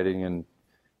Light writing in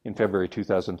February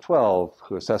 2012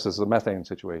 who assesses the methane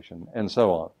situation and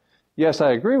so on. Yes,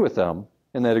 I agree with them,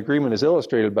 and that agreement is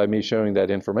illustrated by me showing that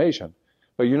information.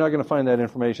 But you're not going to find that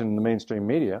information in the mainstream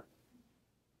media.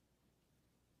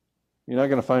 You're not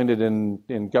going to find it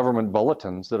in government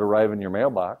bulletins that arrive in your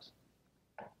mailbox.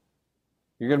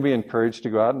 You're going to be encouraged to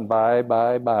go out and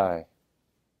buy.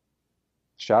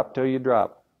 Shop till you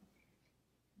drop.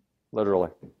 Literally.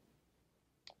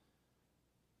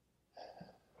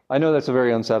 I know that's a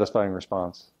very unsatisfying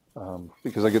response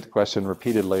because I get the question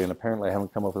repeatedly and apparently I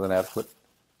haven't come up with an adequate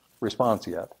response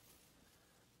yet.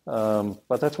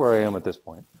 But that's where I am at this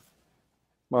point.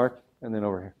 Mark, and then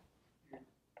over here.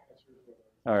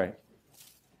 All right.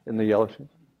 In the yellow sheet.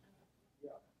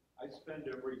 Yeah. I spend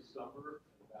every summer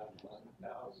about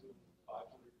 1,500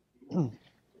 feet in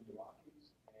the Rockies,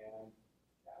 and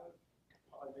that would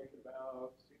probably make it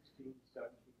about 16, 17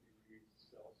 degrees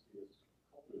Celsius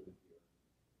colder than here.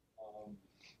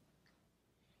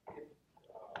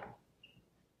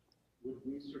 Would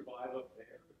we survive up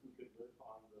there if we could live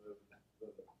on the herbs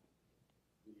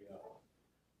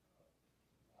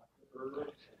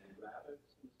and rabbits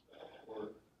and stuff?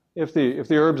 Or If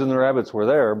the herbs and the rabbits were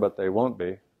there, but they won't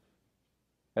be.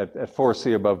 At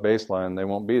 4C above baseline, they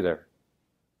won't be there.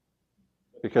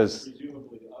 Because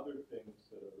presumably other things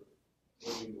that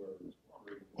are living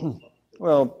where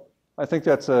well, I think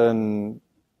that's an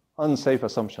unsafe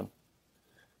assumption.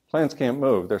 Plants can't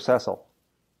move, they're sessile.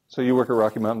 So you work at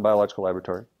Rocky Mountain Biological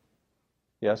Laboratory?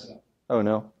 Yes? No. Oh,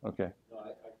 no? Okay. No,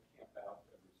 I camp out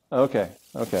every summer.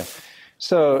 Okay.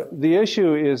 So the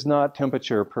issue is not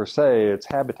temperature per se, it's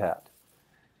habitat.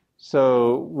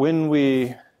 So and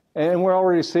we're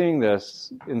already seeing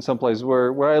this in some places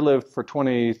where I lived for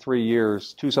 23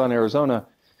 years, Tucson, Arizona,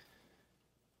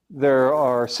 there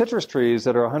are citrus trees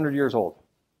that are 100 years old.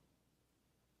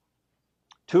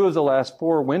 2 of the last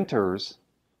 4 winters,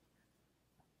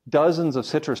 dozens of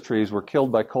citrus trees were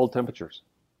killed by cold temperatures.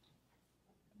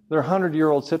 They're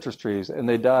 100-year-old citrus trees, and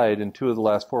they died in 2 of the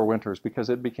last 4 winters because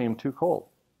it became too cold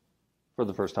for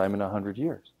the first time in 100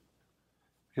 years.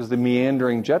 Because the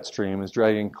meandering jet stream is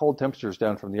dragging cold temperatures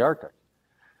down from the Arctic.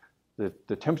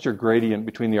 The temperature gradient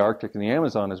between the Arctic and the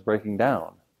Amazon is breaking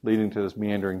down, leading to this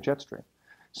meandering jet stream.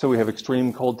 So we have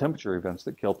extreme cold temperature events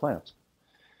that kill plants.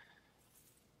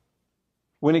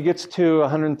 When it gets to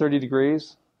 130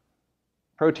 degrees,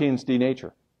 proteins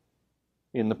denature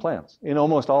in the plants, in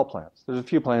almost all plants. There's a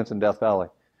few plants in Death Valley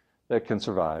that can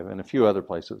survive and a few other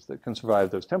places that can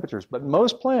survive those temperatures. But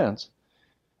most plants,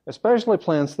 especially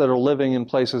plants that are living in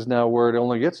places now where it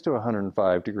only gets to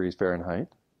 105 degrees Fahrenheit,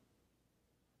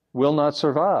 will not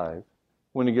survive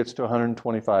when it gets to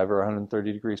 125 or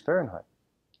 130 degrees Fahrenheit.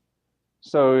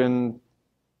 So in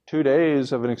 2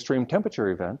 days of an extreme temperature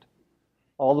event,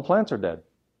 all the plants are dead.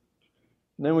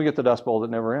 And then we get the dust bowl that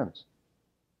never ends.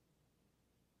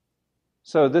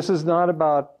 So this is not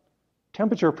about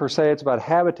temperature per se, it's about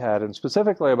habitat, and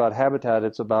specifically about habitat,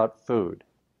 it's about food.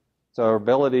 It's our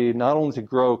ability not only to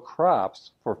grow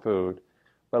crops for food,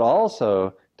 but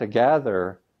also to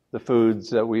gather the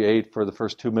foods that we ate for the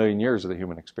first 2 million years of the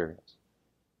human experience.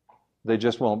 They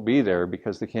just won't be there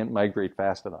because they can't migrate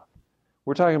fast enough.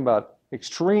 We're talking about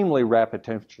extremely rapid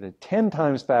temperature, 10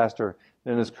 times faster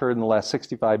than has occurred in the last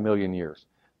 65 million years.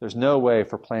 There's no way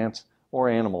for plants or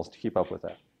animals to keep up with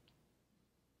that,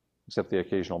 except the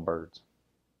occasional birds.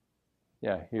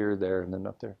 Yeah, here, there, and then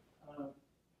up there.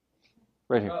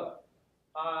 Right here.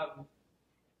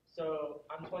 So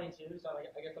I'm 22, so I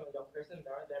guess I'm a young person.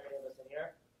 There aren't that many of us in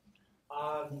here.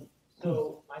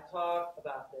 So I talk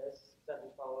about this, because I've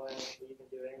been following what you've been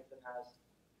doing for the past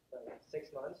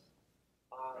 6 months.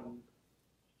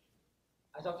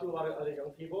 I talk to a lot of other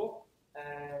young people,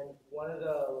 and one of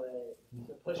the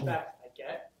pushbacks I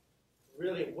get,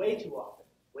 really way too often,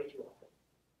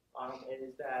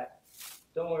 is that,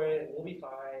 don't worry, we'll be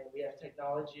fine. We have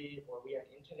technology, or we have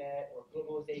internet, or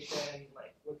globalization.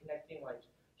 Like, we're connecting like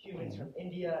humans from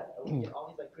India, and we get all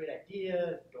these like great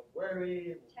ideas. Don't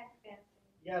worry. Tech fantasy.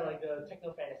 Yeah, like the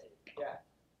techno fantasy. Yeah.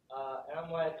 And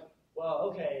I'm like, well,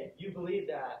 okay, you believe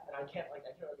that, and I can't really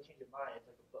change your mind. It's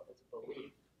like it's a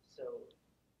belief. So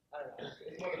I don't know.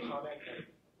 It's more of a comment.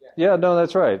 Yeah, no,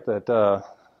 that's right. That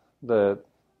the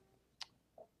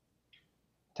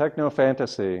techno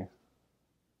fantasy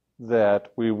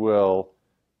that we will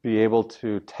be able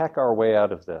to tech our way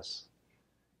out of this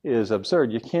is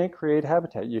absurd. You can't create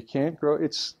habitat. You can't grow.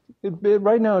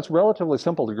 Right now it's relatively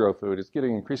simple to grow food. It's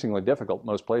getting increasingly difficult in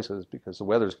most places because the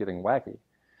weather's getting wacky.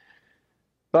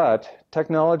 But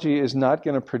technology is not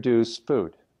going to produce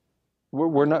food.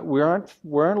 We aren't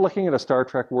looking at a Star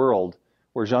Trek world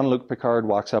where Jean-Luc Picard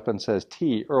walks up and says,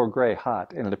 "Tea, Earl Grey,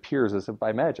 hot," and it appears as if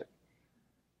by magic.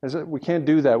 We can't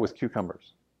do that with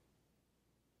cucumbers.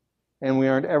 And we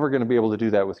aren't ever going to be able to do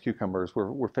that with cucumbers.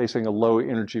 We're facing a low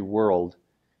energy world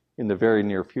in the very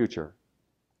near future.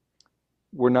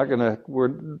 The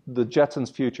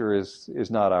Jetsons' future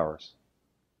is not ours,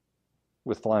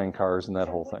 with flying cars and that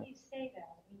whole thing. When you say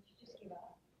that, I mean, you just give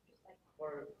up. Just like,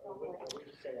 Or would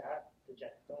you say that? The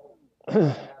Jets don't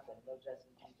happen. No Jets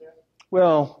in the future?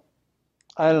 Well,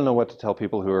 I don't know what to tell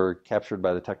people who are captured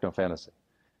by the techno fantasy.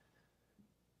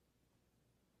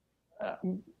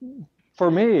 For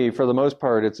me, for the most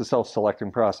part, it's a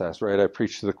self-selecting process, right? I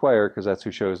preach to the choir because that's who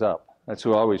shows up. That's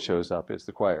who always shows up, is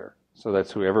the choir. So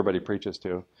that's who everybody preaches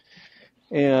to.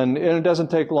 And it doesn't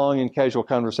take long in casual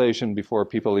conversation before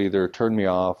people either turn me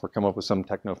off or come up with some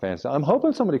techno fantasy. I'm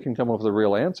hoping somebody can come up with a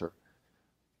real answer.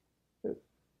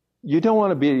 You don't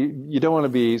want to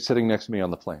be sitting next to me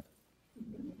on the plane.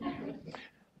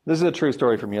 This is a true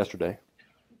story from yesterday.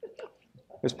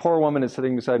 This poor woman is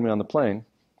sitting beside me on the plane,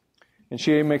 and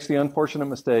she makes the unfortunate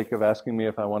mistake of asking me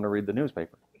if I want to read the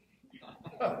newspaper.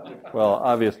 Well,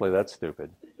 obviously that's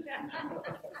stupid.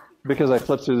 Because I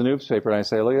flip through the newspaper and I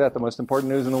say, look at that, the most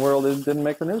important news in the world didn't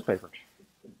make the newspaper.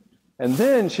 And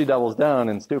then she doubles down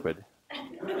in stupid.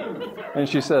 And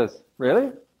she says,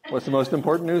 really? What's the most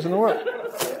important news in the world?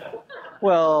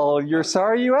 Well, you're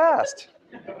sorry you asked.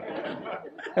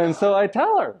 And so I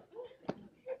tell her.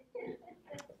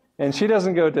 And she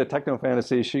doesn't go to techno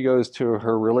fantasy, she goes to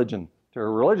her religion, to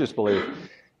her religious belief.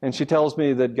 And she tells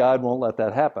me that God won't let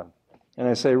that happen. And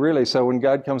I say, really? So when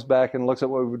God comes back and looks at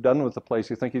what we've done with the place,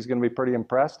 you think he's going to be pretty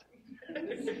impressed?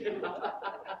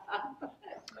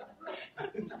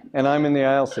 And I'm in the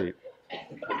aisle seat.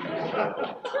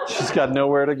 She's got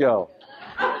nowhere to go.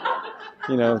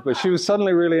 You know, but she was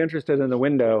suddenly really interested in the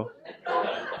window.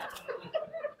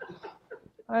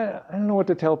 I don't know what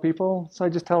to tell people, so I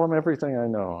just tell them everything I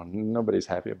know, and nobody's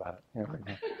happy about it. Yeah, right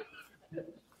now.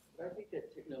 But I think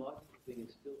that technological thing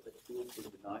is still a tool for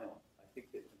denial. I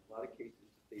think that in a lot of cases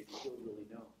they still really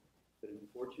know, but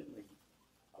unfortunately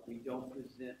we don't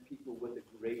present people with a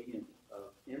gradient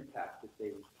of impact that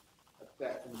they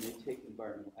affect when they take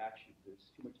environmental action.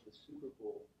 There's too much of a Super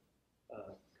Bowl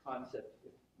concept.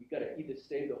 You've got to either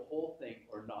say the whole thing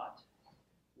or not.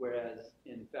 Whereas,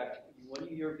 in fact, one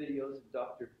of your videos of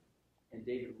Dr. and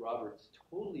David Roberts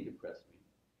totally depressed me.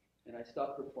 And I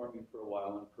stopped performing for a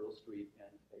while on Pearl Street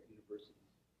and at universities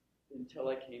until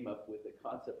I came up with a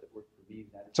concept that worked for me.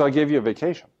 So I gave you a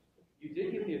vacation. You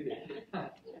did give me a vacation.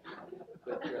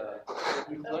 But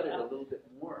you flooded a little bit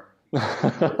more.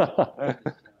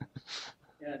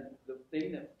 And the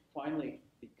thing that finally,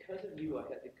 because of you, I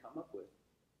had to come up with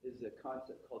is a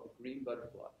concept called the green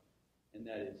butterfly. And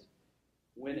that is,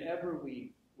 whenever I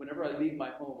leave my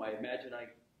home, I imagine I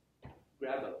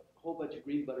grab a whole bunch of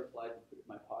green butterflies and put it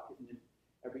in my pocket, and then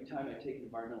every time I take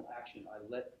environmental action, I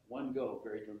let one go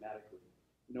very dramatically,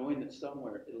 knowing that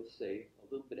somewhere it'll save a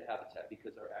little bit of habitat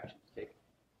because our actions take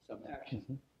some action.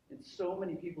 Mm-hmm. And so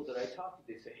many people that I talk to,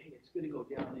 they say, hey, it's going to go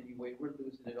down anyway, we're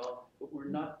losing it all, but we're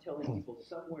not telling people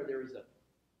somewhere there is a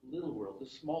little world, a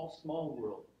small, small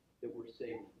world that we're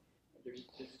saving. There's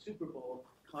this Super Bowl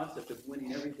concept of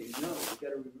winning everything. No, we've got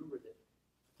to remember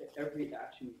that every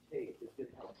action we take is going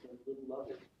to help some little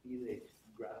lovers, be they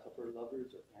grasshopper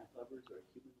lovers or ant lovers or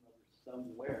human lovers.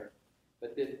 somewhere.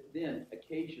 But then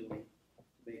occasionally,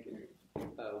 to make it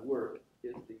work,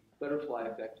 is the butterfly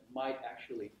effect might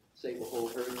actually save a whole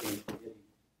hurricane from hitting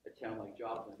a town like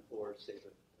Joplin or save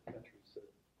a country. So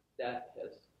that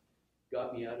has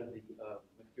got me out of the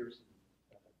McPherson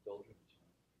doldrums.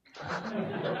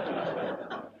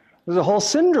 There's a whole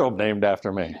syndrome named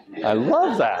after me. I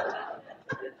love that.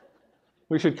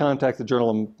 We should contact the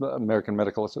Journal of American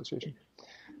Medical Association.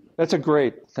 That's a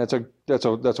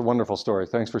wonderful story.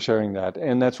 Thanks for sharing that.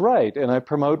 And that's right. And I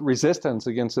promote resistance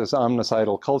against this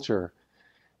omnicidal culture,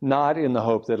 not in the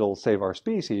hope that it'll save our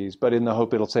species, but in the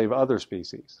hope it'll save other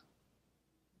species.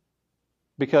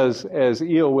 Because as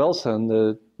E.O. Wilson,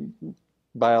 the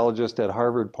biologist at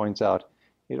Harvard, points out,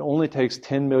 it only takes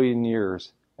 10 million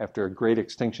years after a great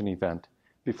extinction event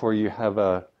before you have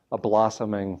a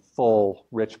blossoming, full,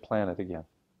 rich planet again.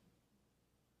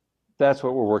 That's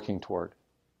what we're working toward,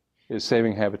 is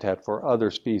saving habitat for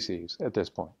other species at this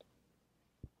point.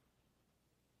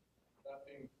 That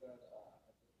being said,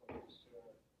 I just wanted to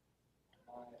share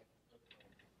my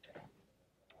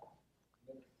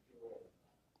minuscule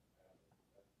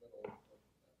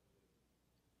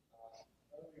little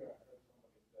earlier I heard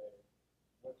somebody say,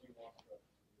 what do you want for us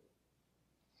to do?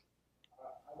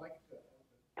 I like to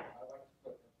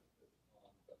put emphasis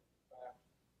on the fact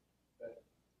that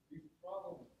these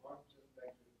problems aren't just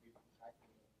negatively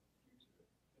impacting the future,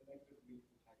 they're negatively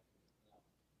impacting us now.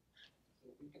 So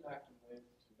we can act in ways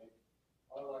to make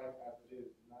our life as it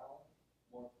is now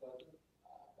more pleasant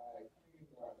by cleaning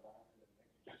our environment and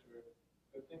making sure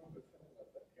the things that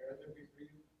the air that we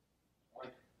breathe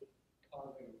aren't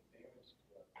causing damage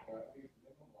to us, or at least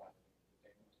minimizing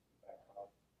the damage that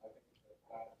causes. I think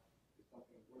that is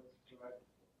something worth striving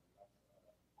for, and that's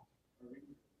a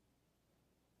reason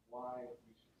why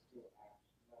we should still act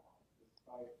now,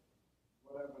 despite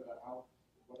whatever the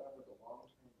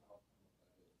long-term outcome of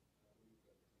that is. I believe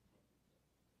that it's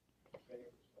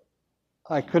important to say.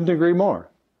 I couldn't agree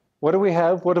more. What do we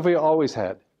have? What have we always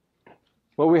had?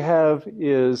 What we have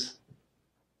is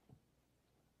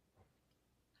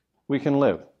we can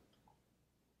live.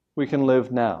 We can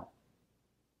live now.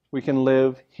 We can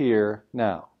live here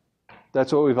now.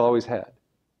 That's what we've always had.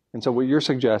 And so what you're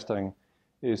suggesting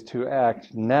is to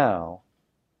act now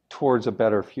towards a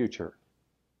better future,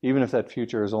 even if that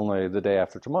future is only the day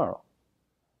after tomorrow.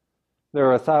 There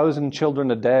are 1,000 children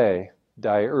a day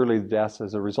die early deaths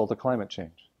as a result of climate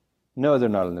change. No, they're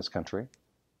not in this country.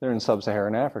 They're in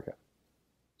sub-Saharan Africa.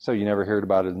 So you never heard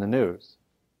about it in the news.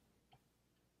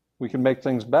 We can make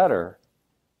things better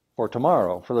for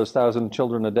tomorrow, for those 1,000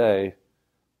 children a day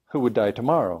who would die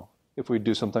tomorrow if we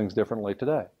do some things differently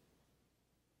today.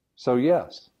 So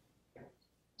yes,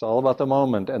 it's all about the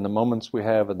moment and the moments we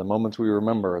have and the moments we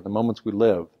remember and the moments we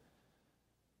live.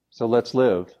 So let's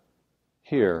live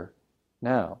here,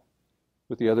 now,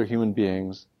 with the other human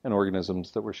beings and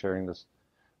organisms that we're sharing this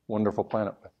wonderful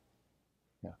planet with.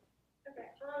 Yeah. Okay,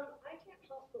 I can't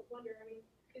help but wonder,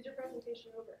 is your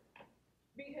presentation over?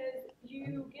 Because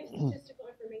you give statistical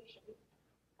information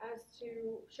as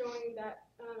to showing that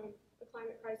the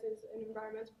climate crisis and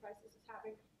environmental crisis is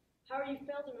happening. However, you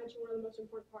fail to mention one of the most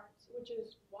important parts, which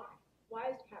is why. Why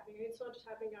is it happening? It's not just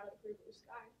happening out of the blue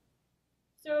sky.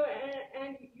 So,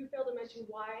 and you fail to mention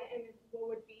why and what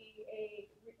would be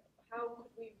how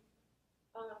could we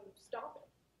stop it?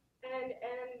 And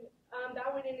that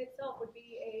one in itself would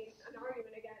be an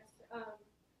argument against,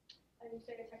 and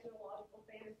say, technological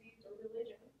fantasies or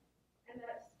religion, and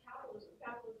that's capitalism.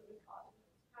 Capitalism is causing this.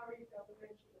 However, you fail to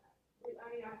mention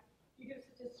that. You give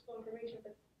statistical information,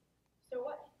 but so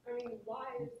what? Why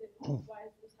is this happening?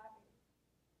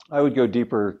 I would go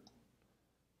deeper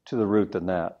to the root than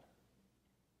that.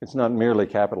 It's not merely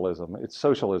capitalism. It's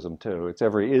socialism, too. It's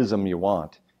every ism you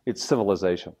want. It's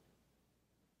civilization.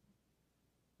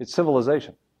 It's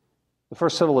civilization. The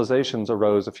first civilizations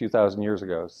arose a few thousand years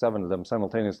ago, 7 of them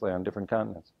simultaneously on different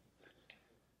continents.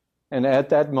 And at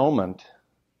that moment,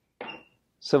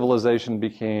 civilization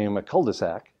became a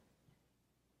cul-de-sac.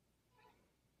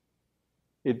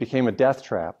 It became a death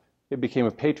trap. It became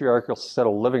a patriarchal set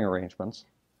of living arrangements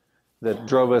that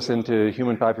drove us into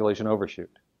human population overshoot.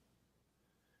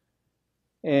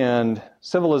 And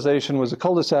civilization was a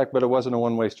cul-de-sac, but it wasn't a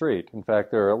one-way street. In fact,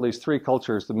 there are at least 3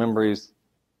 cultures, the Mimbres,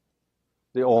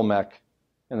 the Olmec,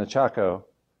 and the Chaco,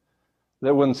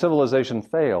 that when civilization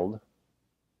failed,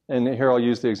 and here I'll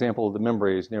use the example of the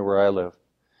Mimbres near where I live.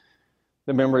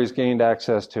 The Mimbres gained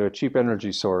access to a cheap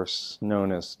energy source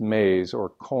known as maize or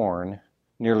corn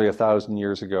nearly 1,000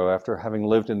 years ago after having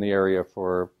lived in the area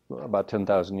for about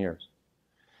 10,000 years.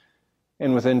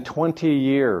 And within 20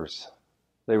 years,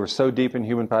 they were so deep in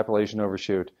human population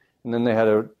overshoot, and then they had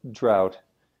a drought,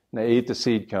 and they ate the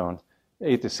seed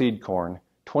corn.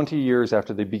 20 years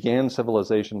after they began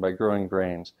civilization by growing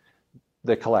grains,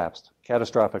 they collapsed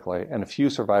catastrophically, and a few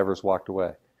survivors walked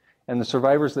away. And the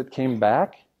survivors that came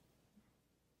back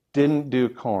didn't do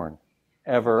corn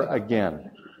ever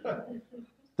again.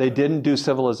 They didn't do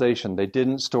civilization. They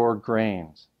didn't store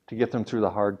grains to get them through the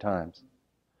hard times.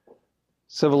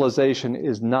 Civilization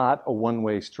is not a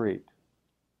one-way street.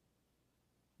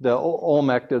 The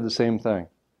Olmec did the same thing.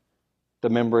 The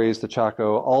Mimbres, the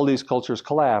Chaco, all these cultures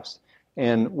collapsed,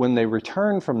 and when they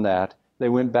returned from that, they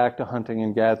went back to hunting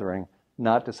and gathering,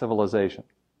 not to civilization.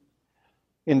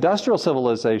 Industrial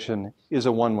civilization is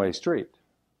a one-way street.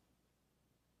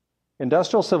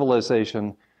 Industrial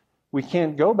civilization, we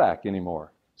can't go back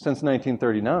anymore since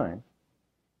 1939,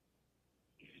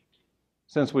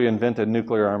 since we invented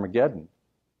nuclear Armageddon.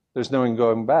 There's no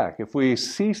going back. If we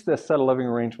cease this set of living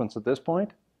arrangements at this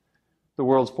point, the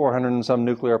world's 400 and some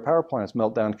nuclear power plants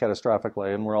melt down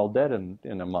catastrophically, and we're all dead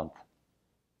in a month.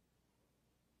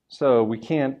 So we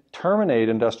can't terminate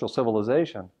industrial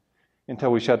civilization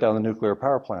until we shut down the nuclear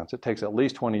power plants. It takes at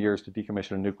least 20 years to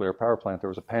decommission a nuclear power plant. There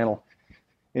was a panel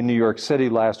in New York City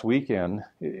last weekend,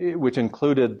 which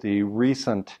included the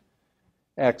recent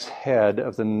ex-head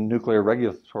of the Nuclear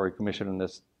Regulatory Commission in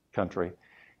this country,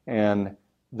 and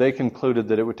they concluded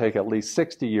that it would take at least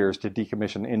 60 years to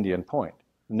decommission Indian Point,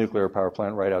 the nuclear power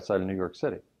plant right outside of New York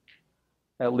City.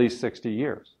 At least 60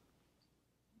 years.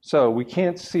 So we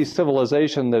can't see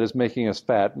civilization that is making us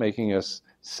fat, making us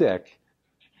sick,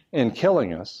 and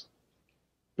killing us,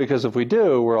 because if we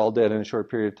do, we're all dead in a short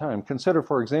period of time. Consider,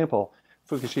 for example,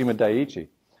 Fukushima Daiichi.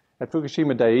 At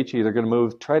Fukushima Daiichi, they're going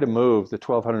to try to move the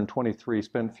 1,223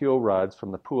 spent fuel rods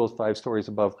from the pools 5 stories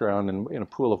above ground in a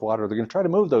pool of water. They're going to try to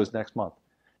move those next month.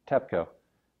 TEPCO,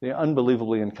 the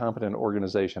unbelievably incompetent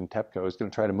organization, TEPCO, is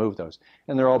going to try to move those.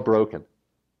 And they're all broken.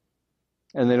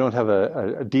 And they don't have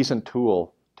a decent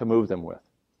tool to move them with.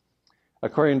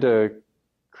 According to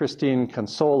Christine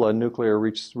Consola, nuclear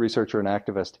researcher and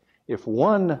activist, if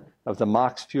one of the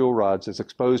MOX fuel rods is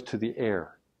exposed to the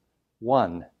air,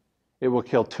 it will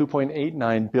kill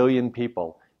 2.89 billion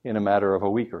people in a matter of a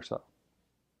week or so.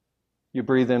 You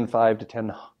breathe in 5 to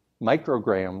 10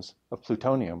 micrograms of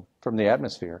plutonium from the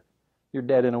atmosphere, you're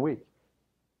dead in a week.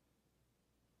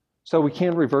 So we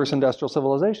can't reverse industrial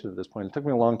civilization at this point. It took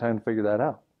me a long time to figure that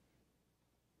out.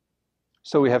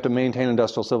 So we have to maintain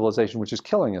industrial civilization, which is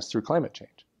killing us through climate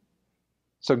change.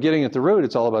 So getting at the root,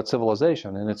 it's all about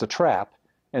civilization, and it's a trap.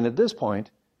 And at this point,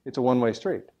 it's a one-way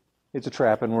street. It's a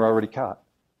trap, and we're already caught.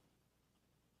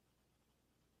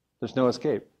 There's no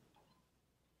escape.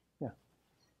 Yeah.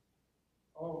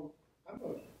 I'm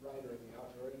a writer in the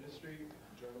outdoor industry,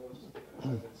 a journalist,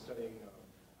 and I've been studying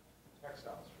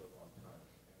textiles for a long time.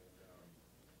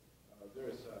 And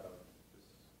there's this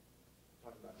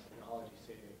talking about technology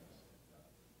saving us.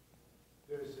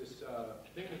 There's this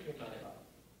thing that came out about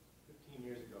 15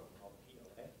 years ago called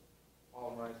PLA,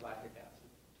 polymerized lactic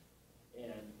acid.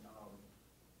 And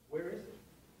where is it?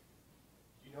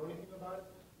 Do you know anything about it?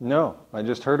 No, I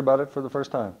just heard about it for the first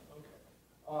time. Okay.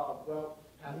 Well,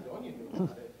 Patagonia knew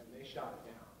about it, and they shot it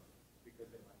down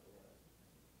because they liked the oil.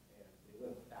 And they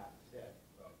went with that instead.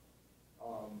 But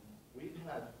we've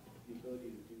had the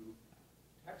ability to do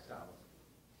textiles,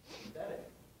 synthetic,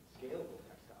 scalable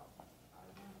textiles out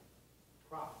of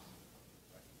crops.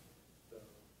 Right? The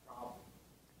problem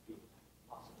being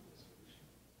possibly a solution.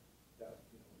 That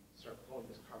we start pulling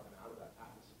this carbon out of that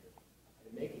atmosphere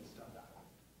and making stuff out of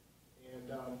it. And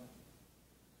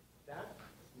that's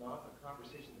not a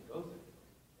conversation that goes anywhere.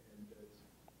 And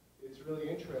it's really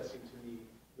interesting to me.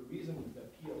 The reason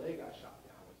that PLA got shot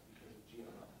down was because of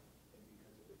GMO, and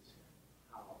because of its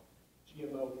how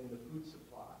GMO in the food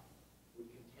supply would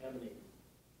contaminate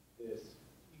this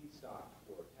feedstock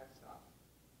for textile,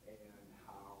 and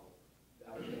how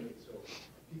that would make it so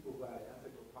people who had an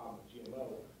ethical problem with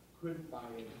GMO couldn't buy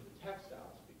into the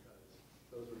textiles because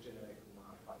those were genetically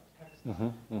modified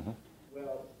textiles.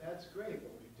 Well, that's great,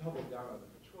 but we've doubled down on the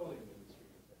petroleum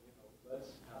industry.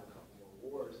 Let's have a couple more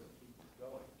wars and keep this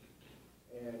going.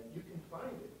 And you can find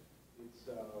it.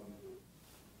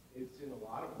 It's in a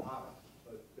lot of products,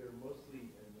 but they're mostly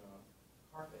in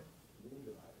carpet, moon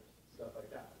dividers, stuff like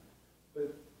that.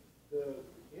 But the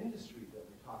industry that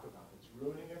we talk about that's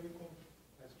ruining everything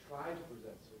has tried to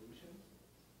present solutions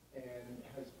and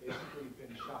has basically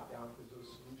been shot down because those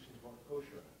solutions weren't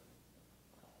kosher.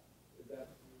 Does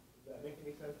that make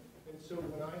any sense? And so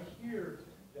when I hear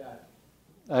that...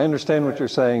 I understand what you're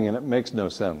saying, and it makes no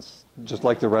sense, just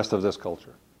like the rest of this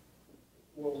culture.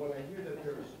 Well, when I hear that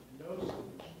there's no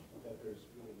solution, that there's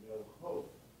really no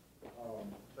hope,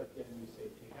 but then you say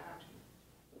take action,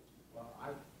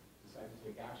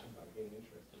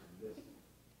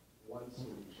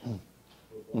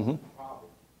 what's Mhm. the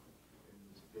problem in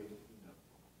this big,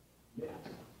 mix?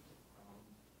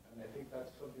 And I think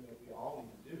that's something that we all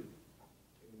need to do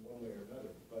in one way or another.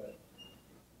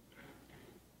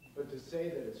 But to say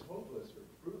that it's hopeless or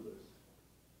fruitless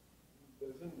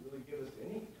doesn't really give us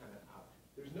any kind of out.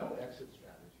 There's no exit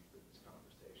strategy for this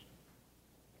conversation.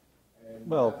 And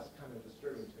Well, that's kind of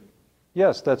disturbing to me.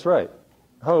 Yes, that's right.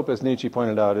 Hope, as Nietzsche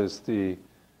pointed out, is the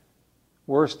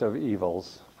worst of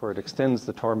evils, for it extends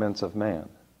the torments of man.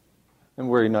 And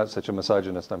were he not such a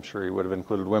misogynist, I'm sure he would have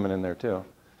included women in there too.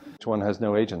 Each one has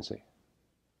no agency.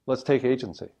 Let's take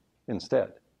agency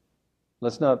instead.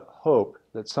 Let's not hope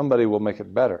that somebody will make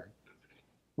it better.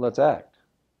 Let's act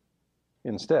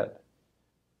instead.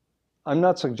 I'm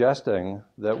not suggesting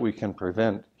that we can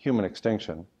prevent human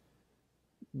extinction,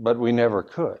 but we never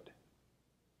could,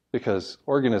 because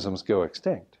organisms go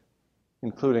extinct,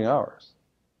 including ours.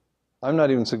 I'm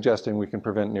not even suggesting we can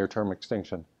prevent near-term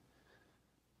extinction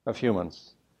of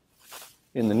humans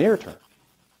in the near term,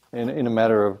 in a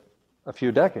matter of a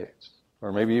few decades,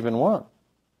 or maybe even one.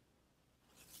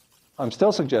 I'm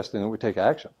still suggesting that we take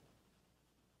action.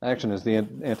 Action is the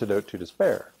antidote to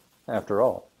despair, after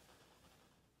all.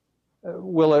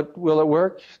 Will it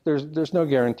work? There's no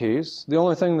guarantees. The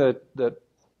only thing that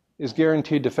is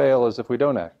guaranteed to fail is if we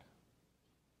don't act.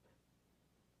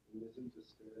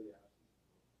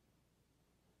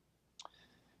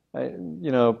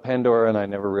 Pandora and I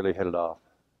never really hit it off.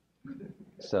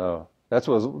 So that's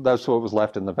what was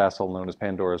left in the vessel known as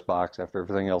Pandora's box after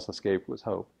everything else escaped was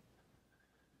hope.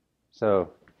 So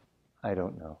I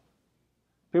don't know.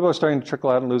 People are starting to trickle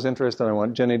out and lose interest, and I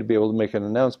want Jenny to be able to make an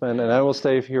announcement, and I will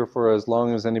stay here for as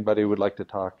long as anybody would like to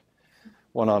talk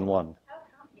one-on-one. How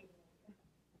accommodating.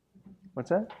 What's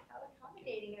that? How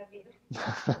accommodating of you.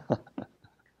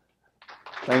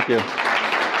 Thank you.